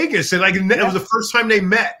 In Vegas, and it was the first time they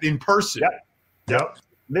met in person. Yep.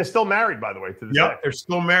 They're still married, by the way. To this day. They're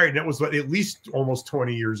still married. That was at least almost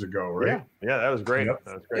 20 years ago, right? Yeah, that was great. Yep.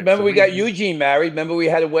 That was great. Remember, we got Eugene married. Remember, we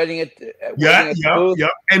had a wedding at yeah.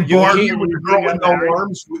 And Barbie with the girl with no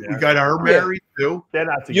arms. We got her married too. They're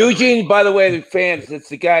not together. Eugene, by the way, the fans, it's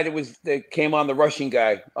the guy that came on the Russian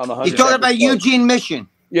guy on the 100. You're talking about Eugene Mission.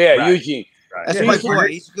 Yeah, Right. Eugene. Right. That's my boy.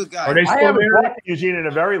 He's a good guy. Are they I still haven't married? talked to Eugene in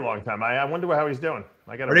a very long time. I wonder how he's doing.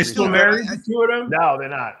 Are they still married, the two of them? No, they're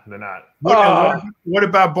not. They're not. What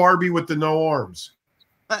about Barbie with the no arms?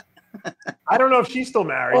 I don't know if she's still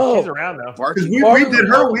married. She's around though. Because we did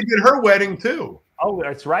her wedding too. Oh,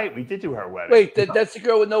 that's right. We did do her wedding. Wait, that's the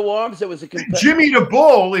girl with no arms. That was a Jimmy the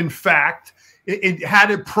Bull, in fact, it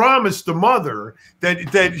had promised the mother that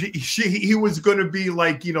he was going to be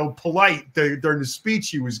polite during the speech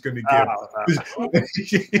he was going to give.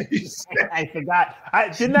 I forgot.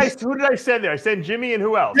 Who did I send there? I sent Jimmy and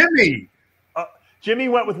who else? Jimmy. Jimmy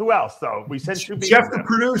went with who else though? We sent two. Jeff, the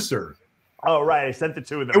producer. Oh right, I sent the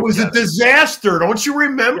two of them. It was a disaster. Don't you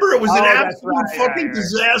remember? It was an absolute fucking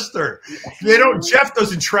disaster. They don't. Jeff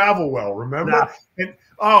doesn't travel well. Remember?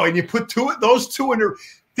 And you put those two in there.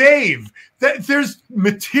 Dave, there's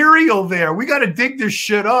material there. We got to dig this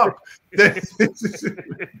shit up.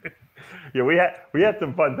 Yeah, we had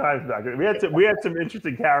some fun times back then. We had some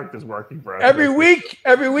interesting characters working for us. Every week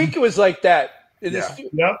it was like that.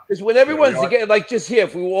 Because when everyone's together, like just here,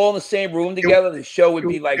 if we were all in the same room together, the show would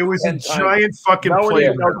be like it was 10 a giant fucking no one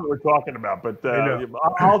playground. knows what we're talking about, but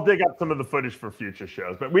I'll dig up some of the footage for future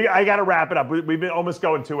shows. But I got to wrap it up. We've been almost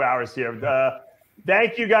going 2 hours here.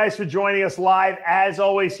 Thank you guys for joining us live, as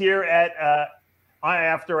always, here at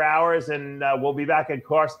After Hours, and we'll be back, of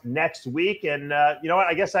course, next week. And you know what?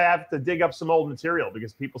 I guess I have to dig up some old material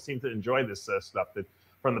because people seem to enjoy this stuff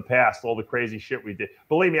from the past, all the crazy shit we did.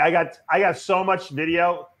 Believe me, I got so much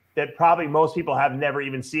video that probably most people have never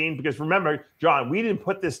even seen. Because remember, John, we didn't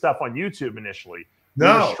put this stuff on YouTube initially. We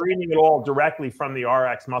were streaming it all directly from the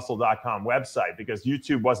rxmuscle.com website because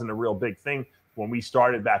YouTube wasn't a real big thing when we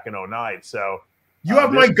started back in 2009. So you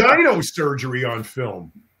have my gyno surgery on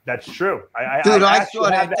film. That's true. Dude, I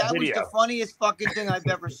saw that. That was the funniest fucking thing I've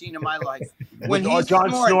ever seen in my life. When he's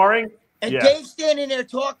John snoring? And Dave's standing there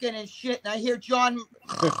talking and shit, and I hear John.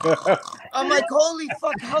 I'm like, holy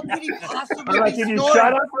fuck, how could he possibly be Can snoring? you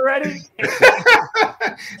shut up already?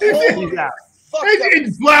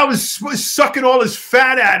 And Blau was sucking all his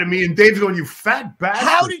fat out of me, and Dave's going, "You fat bastard."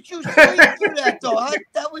 How did you sleep through that, though?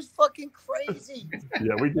 That was fucking crazy.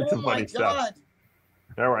 Yeah, we did some funny stuff.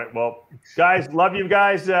 All right. Well, guys, love you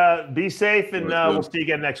guys. Be safe, and we'll see you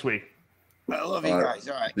again next week. I love you guys.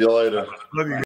 All right. See you later. Love you.